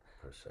what,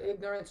 per se?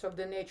 Ignorance of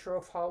the nature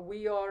of how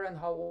we are and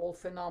how all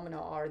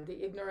phenomena are.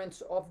 The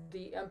ignorance of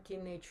the empty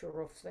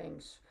nature of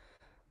things.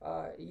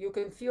 You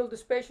can feel the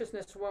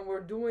spaciousness when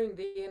we're doing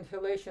the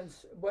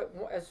inhalations.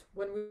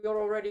 When we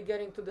are already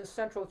getting to the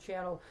central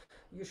channel,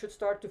 you should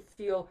start to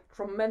feel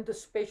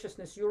tremendous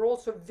spaciousness. You're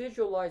also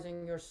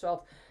visualizing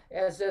yourself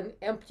as an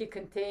empty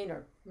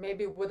container,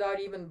 maybe without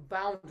even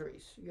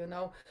boundaries,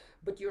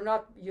 but you're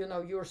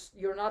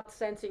not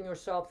sensing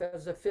yourself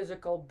as a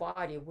physical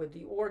body with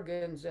the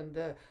organs and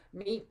the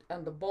meat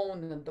and the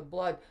bone and the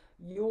blood.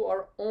 You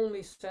are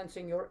only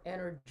sensing your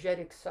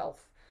energetic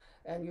self,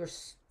 and you're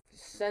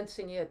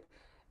sensing it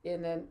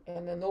in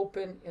an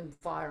open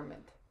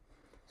environment.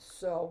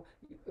 So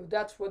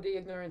that's what the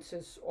ignorance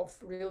is of,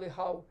 really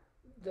how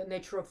the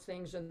nature of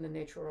things and the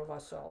nature of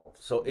ourselves.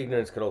 So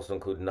ignorance could also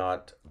include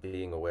not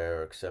being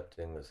aware,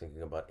 accepting, or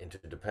thinking about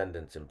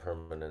interdependence,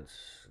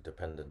 impermanence,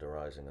 dependent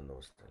arising, and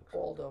those things.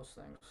 All those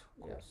things.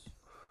 Cool. Yes.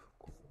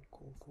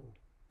 Cool.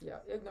 Yeah,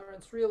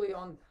 ignorance really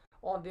on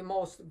on the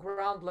most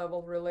ground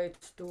level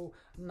relates to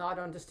not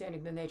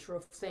understanding the nature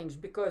of things,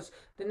 because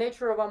the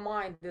nature of our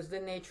mind is the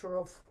nature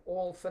of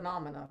all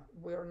phenomena.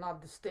 We're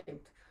not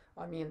distinct.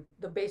 I mean,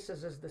 the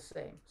basis is the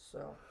same.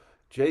 So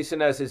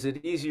Jason asks, is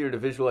it easier to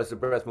visualize the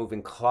breath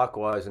moving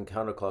clockwise and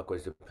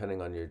counterclockwise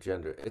depending on your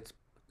gender? It's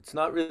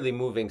not really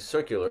moving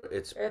circular,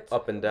 it's it's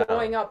up and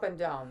going down. up and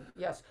down.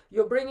 Yes,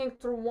 you're bringing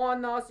through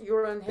one nostril,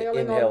 you're The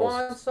inhaling on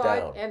one inhales side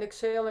down. and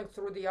exhaling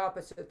through the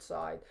opposite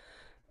side,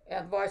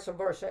 and vice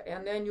versa.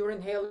 And then you're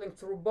inhaling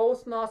through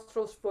both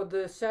nostrils for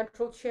the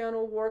central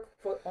channel work.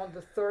 For on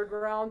the third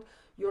round,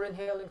 you're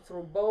inhaling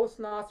through both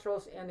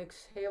nostrils and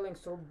exhaling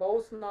through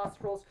both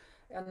nostrils.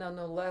 And on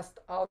the last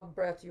out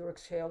breath, you're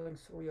exhaling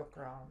through your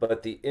crown.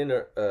 But the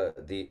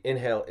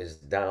inhale is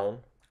down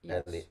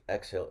and the Yes.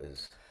 exhale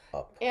is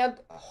up. And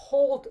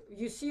hold,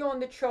 you see on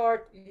the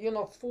chart,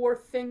 4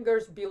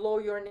 fingers below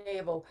your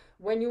navel.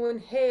 When you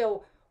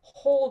inhale,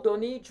 hold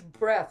on each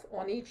breath,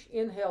 on each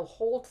inhale,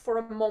 hold for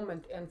a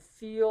moment and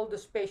feel the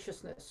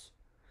spaciousness.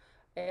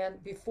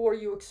 And before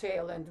you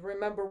exhale, and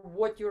remember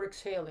what you're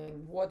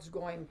exhaling, what's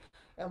going,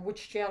 and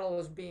which channel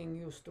is being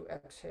used to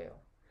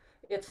exhale.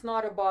 It's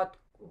not about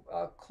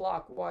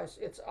clockwise,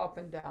 it's up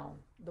and down.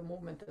 The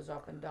movement is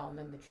up and down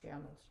in the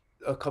channels.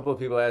 A couple of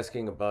people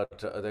asking about,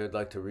 they would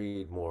like to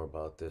read more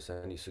about this.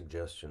 Any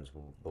suggestions,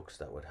 books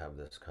that would have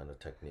this kind of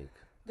technique?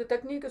 The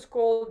technique is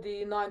called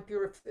the nine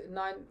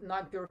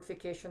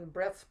purification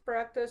breath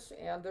practice,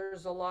 and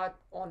there's a lot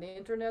on the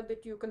internet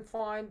that you can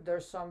find.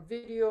 There's some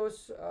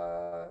videos,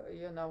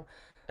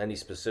 Any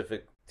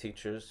specific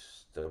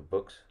teachers, the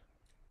books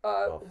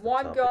off the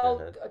One top of your girl,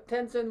 head?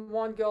 Tenzin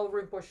One Girl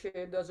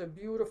Rinpoche does a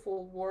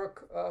beautiful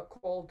work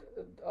called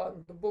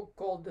the book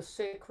called The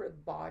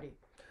Sacred Body.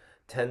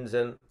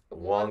 Tenzin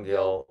One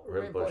Girl Wangyal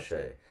Rinpoche.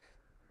 Rinpoche.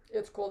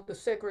 It's called The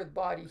Sacred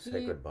Body.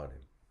 Sacred Body.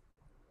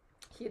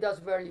 He does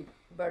very,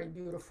 very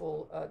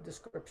beautiful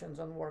descriptions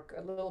and work.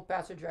 A little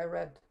passage I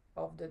read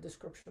of the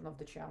description of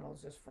the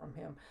channels is from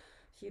him.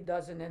 He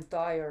does an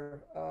entire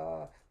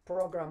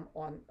program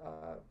on,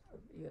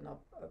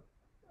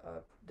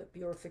 the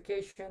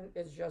purification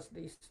is just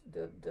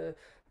the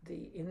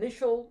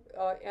initial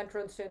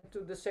entrance into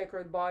the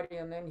sacred body,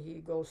 and then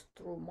he goes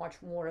through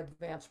much more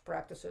advanced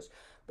practices.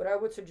 But I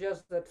would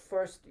suggest that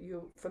first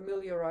you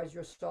familiarize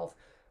yourself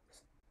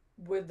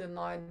with the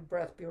 9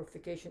 breath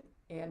purification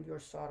and your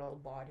subtle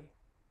body,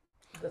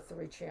 the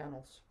 3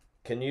 channels.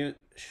 Can you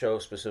show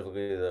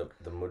specifically the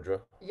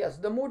mudra? Yes,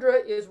 the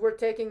mudra is we're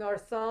taking our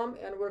thumb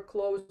and we're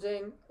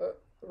closing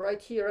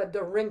right here at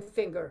the ring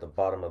finger. The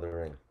bottom of the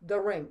ring. The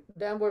ring.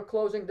 Then we're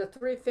closing the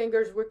 3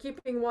 fingers. We're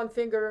keeping one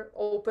finger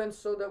open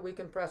so that we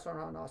can press on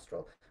our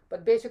nostril.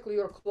 But basically,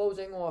 you're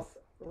closing off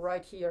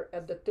right here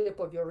at the tip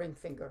of your ring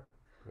finger,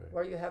 Great.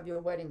 where you have your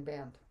wedding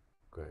band.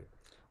 Great.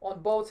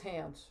 On both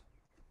hands.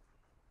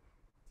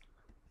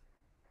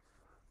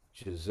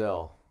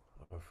 Giselle,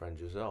 our friend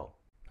Giselle.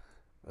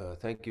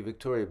 Thank you,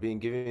 Victoria.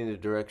 Giving me the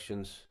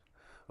directions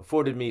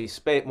afforded me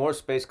more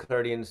space,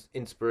 clarity, and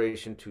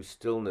inspiration to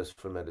stillness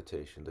for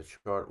meditation. The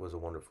chart was a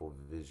wonderful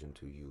vision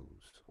to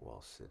use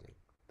while sitting.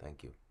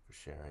 Thank you for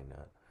sharing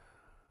that.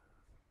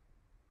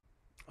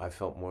 I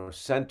felt more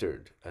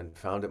centered and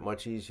found it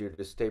much easier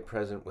to stay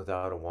present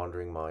without a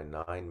wandering mind.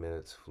 9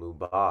 minutes flew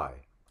by.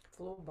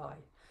 Flew by.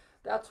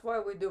 That's why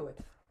we do it.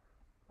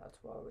 That's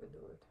why we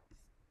do it.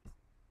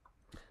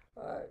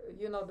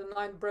 The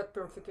 9 breath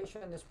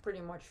purification is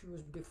pretty much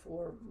used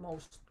before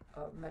most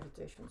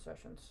meditation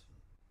sessions.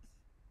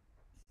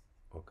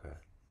 Okay.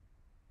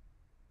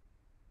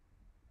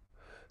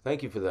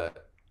 Thank you for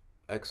that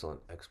excellent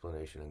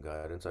explanation and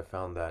guidance. I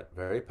found that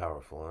very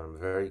powerful, and I'm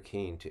very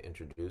keen to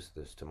introduce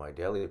this to my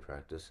daily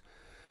practice.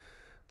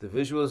 The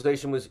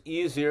visualization was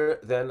easier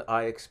than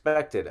I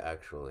expected,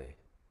 actually.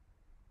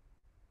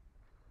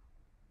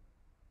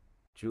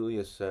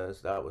 Julia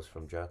says, that was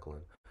from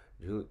Jacqueline.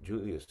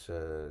 Julia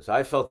says,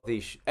 I felt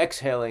the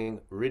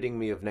exhaling ridding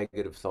me of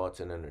negative thoughts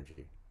and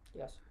energy.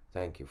 Yes.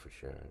 Thank you for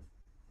sharing.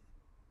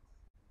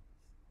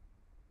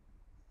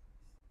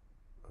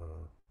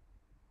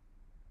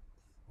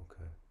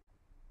 Okay.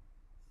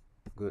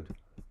 Good.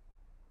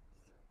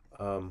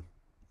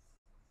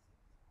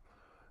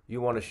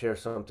 You want to share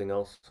something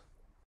else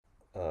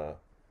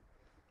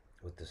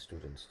with the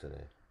students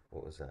today?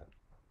 What was that?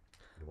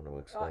 You want to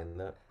explain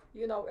that?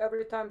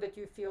 Every time that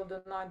you feel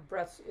the 9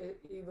 breaths,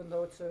 even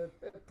though it's a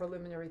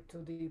preliminary to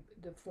the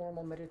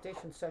formal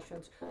meditation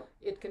sessions,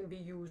 it can be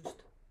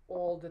used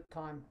all the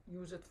time.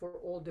 Use it for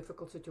all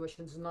difficult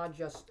situations, not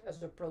just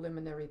as a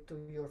preliminary to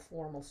your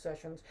formal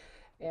sessions.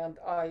 And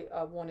I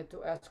wanted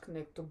to ask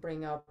Nick to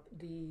bring up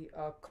the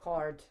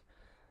card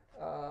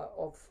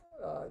of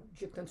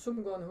Jigten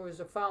Sumgon, who is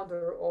a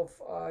founder of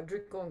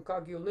Drikung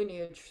Kagyu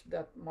lineage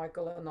that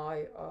Michael and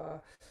I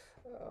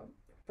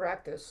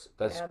practice.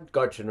 That's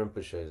Garchen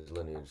Rinpoche's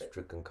lineage,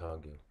 Drikung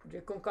Kagyu.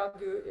 Drikung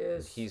Kagyu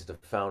is... And he's the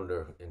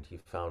founder, and he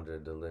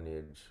founded the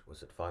lineage,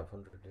 was it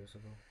 500 years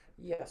ago?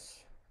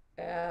 Yes.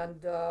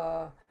 And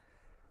on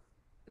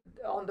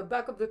the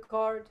back of the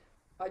card,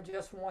 I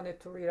just wanted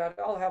to read out.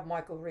 I'll have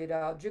Michael read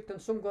out. Jigten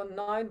Sumgon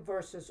 9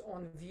 verses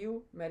on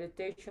view,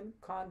 meditation,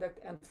 conduct,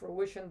 and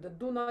fruition that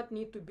do not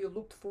need to be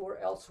looked for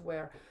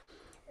elsewhere.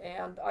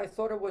 And I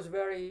thought it was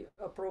very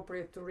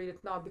appropriate to read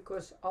it now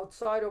because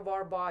outside of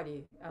our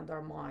body and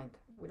our mind,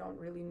 we don't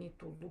really need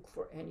to look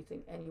for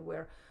anything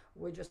anywhere.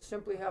 We just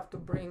simply have to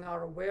bring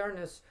our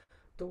awareness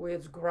to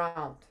its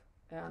ground,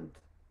 and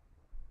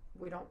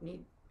we don't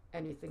need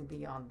anything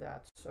beyond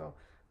that. So,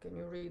 can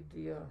you read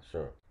the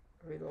Sure.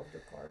 read off the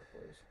card,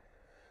 please?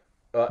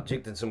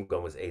 Jigten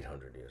Sumgong was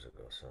 800 years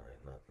ago. Sorry,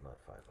 not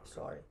 500.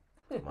 Sorry.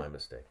 My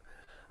mistake.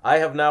 I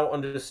have now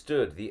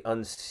understood the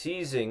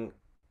unceasing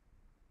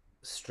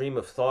stream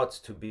of thoughts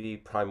to be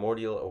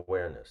primordial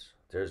awareness.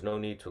 There is no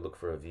need to look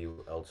for a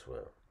view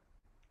elsewhere.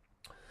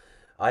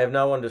 I have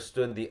now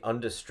understood the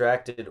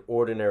undistracted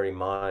ordinary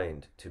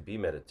mind to be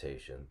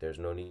meditation. There's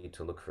no need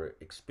to look for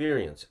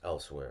experience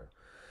elsewhere.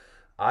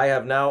 I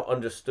have now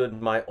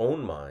understood my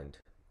own mind,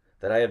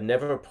 that I have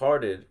never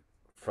parted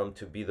from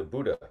to be the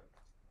Buddha.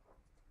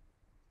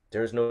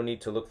 There is no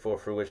need to look for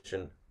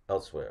fruition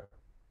elsewhere.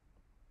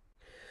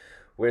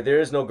 Where there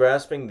is no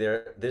grasping,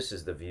 this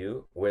is the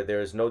view. Where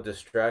there is no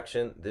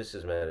distraction, this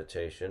is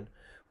meditation.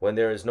 When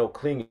there is no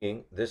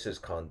clinging, this is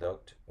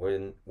conduct.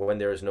 When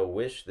there is no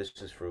wish, this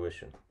is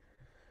fruition.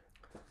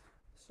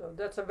 So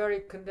that's a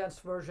very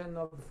condensed version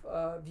of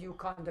view,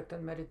 conduct,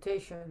 and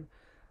meditation.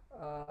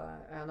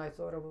 And I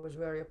thought it was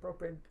very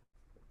appropriate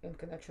in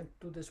connection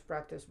to this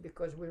practice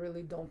because we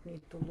really don't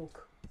need to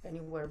look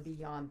anywhere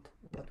beyond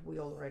what we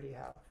already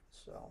have.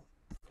 So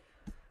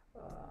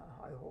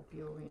I hope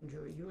you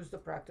use the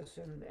practice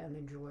and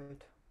enjoy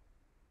it.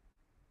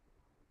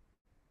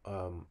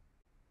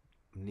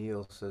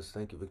 Neil says,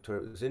 thank you,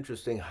 Victoria. It was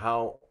interesting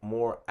how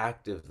more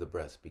active the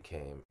breath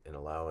became in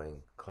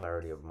allowing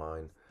clarity of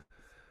mind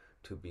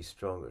to be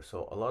stronger.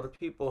 So a lot of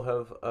people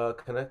have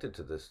connected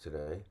to this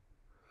today.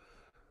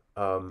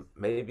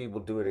 Maybe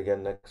we'll do it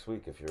again next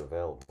week if you're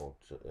available.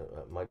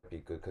 It might be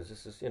good because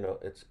this is,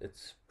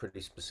 it's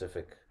pretty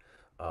specific.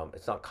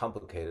 It's not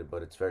complicated,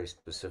 but it's very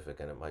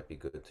specific, and it might be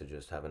good to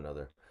just have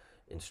another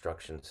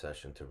instruction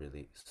session to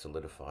really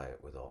solidify it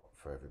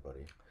for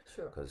everybody.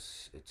 Sure.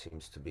 Because it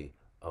seems to be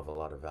of a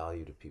lot of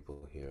value to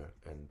people here,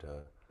 and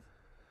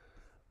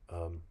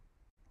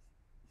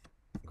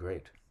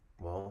great.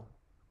 Well,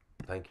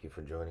 thank you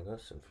for joining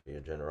us and for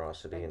your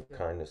generosity and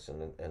kindness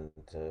and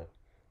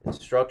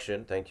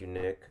instruction. Thank you,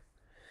 Nick,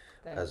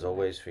 as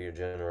always, for your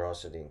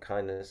generosity and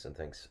kindness, and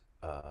thanks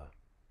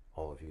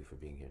all of you for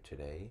being here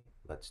today.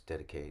 Let's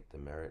dedicate the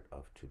merit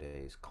of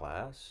today's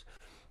class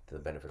to the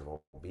benefit of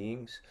all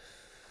beings.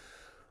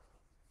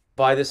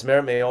 By this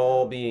merit may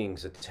all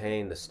beings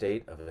attain the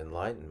state of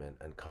enlightenment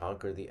and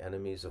conquer the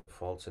enemies of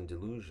faults and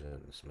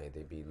delusions. May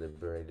they be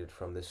liberated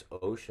from this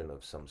ocean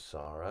of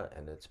samsara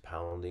and its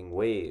pounding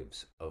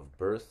waves of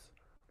birth,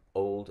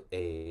 old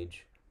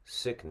age,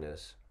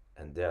 sickness,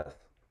 and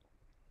death.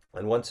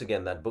 And once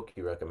again, that book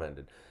you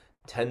recommended,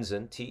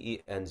 Tenzin,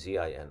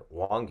 Tenzin,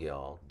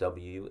 Wangyal,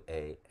 Wangyal,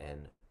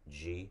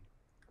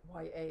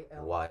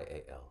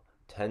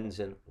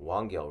 Tenzin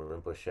Wangyal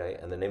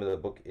Rinpoche, and the name of the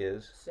book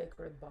is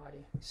Sacred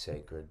Body.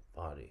 Sacred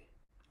Body.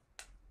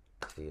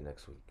 See you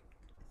next week.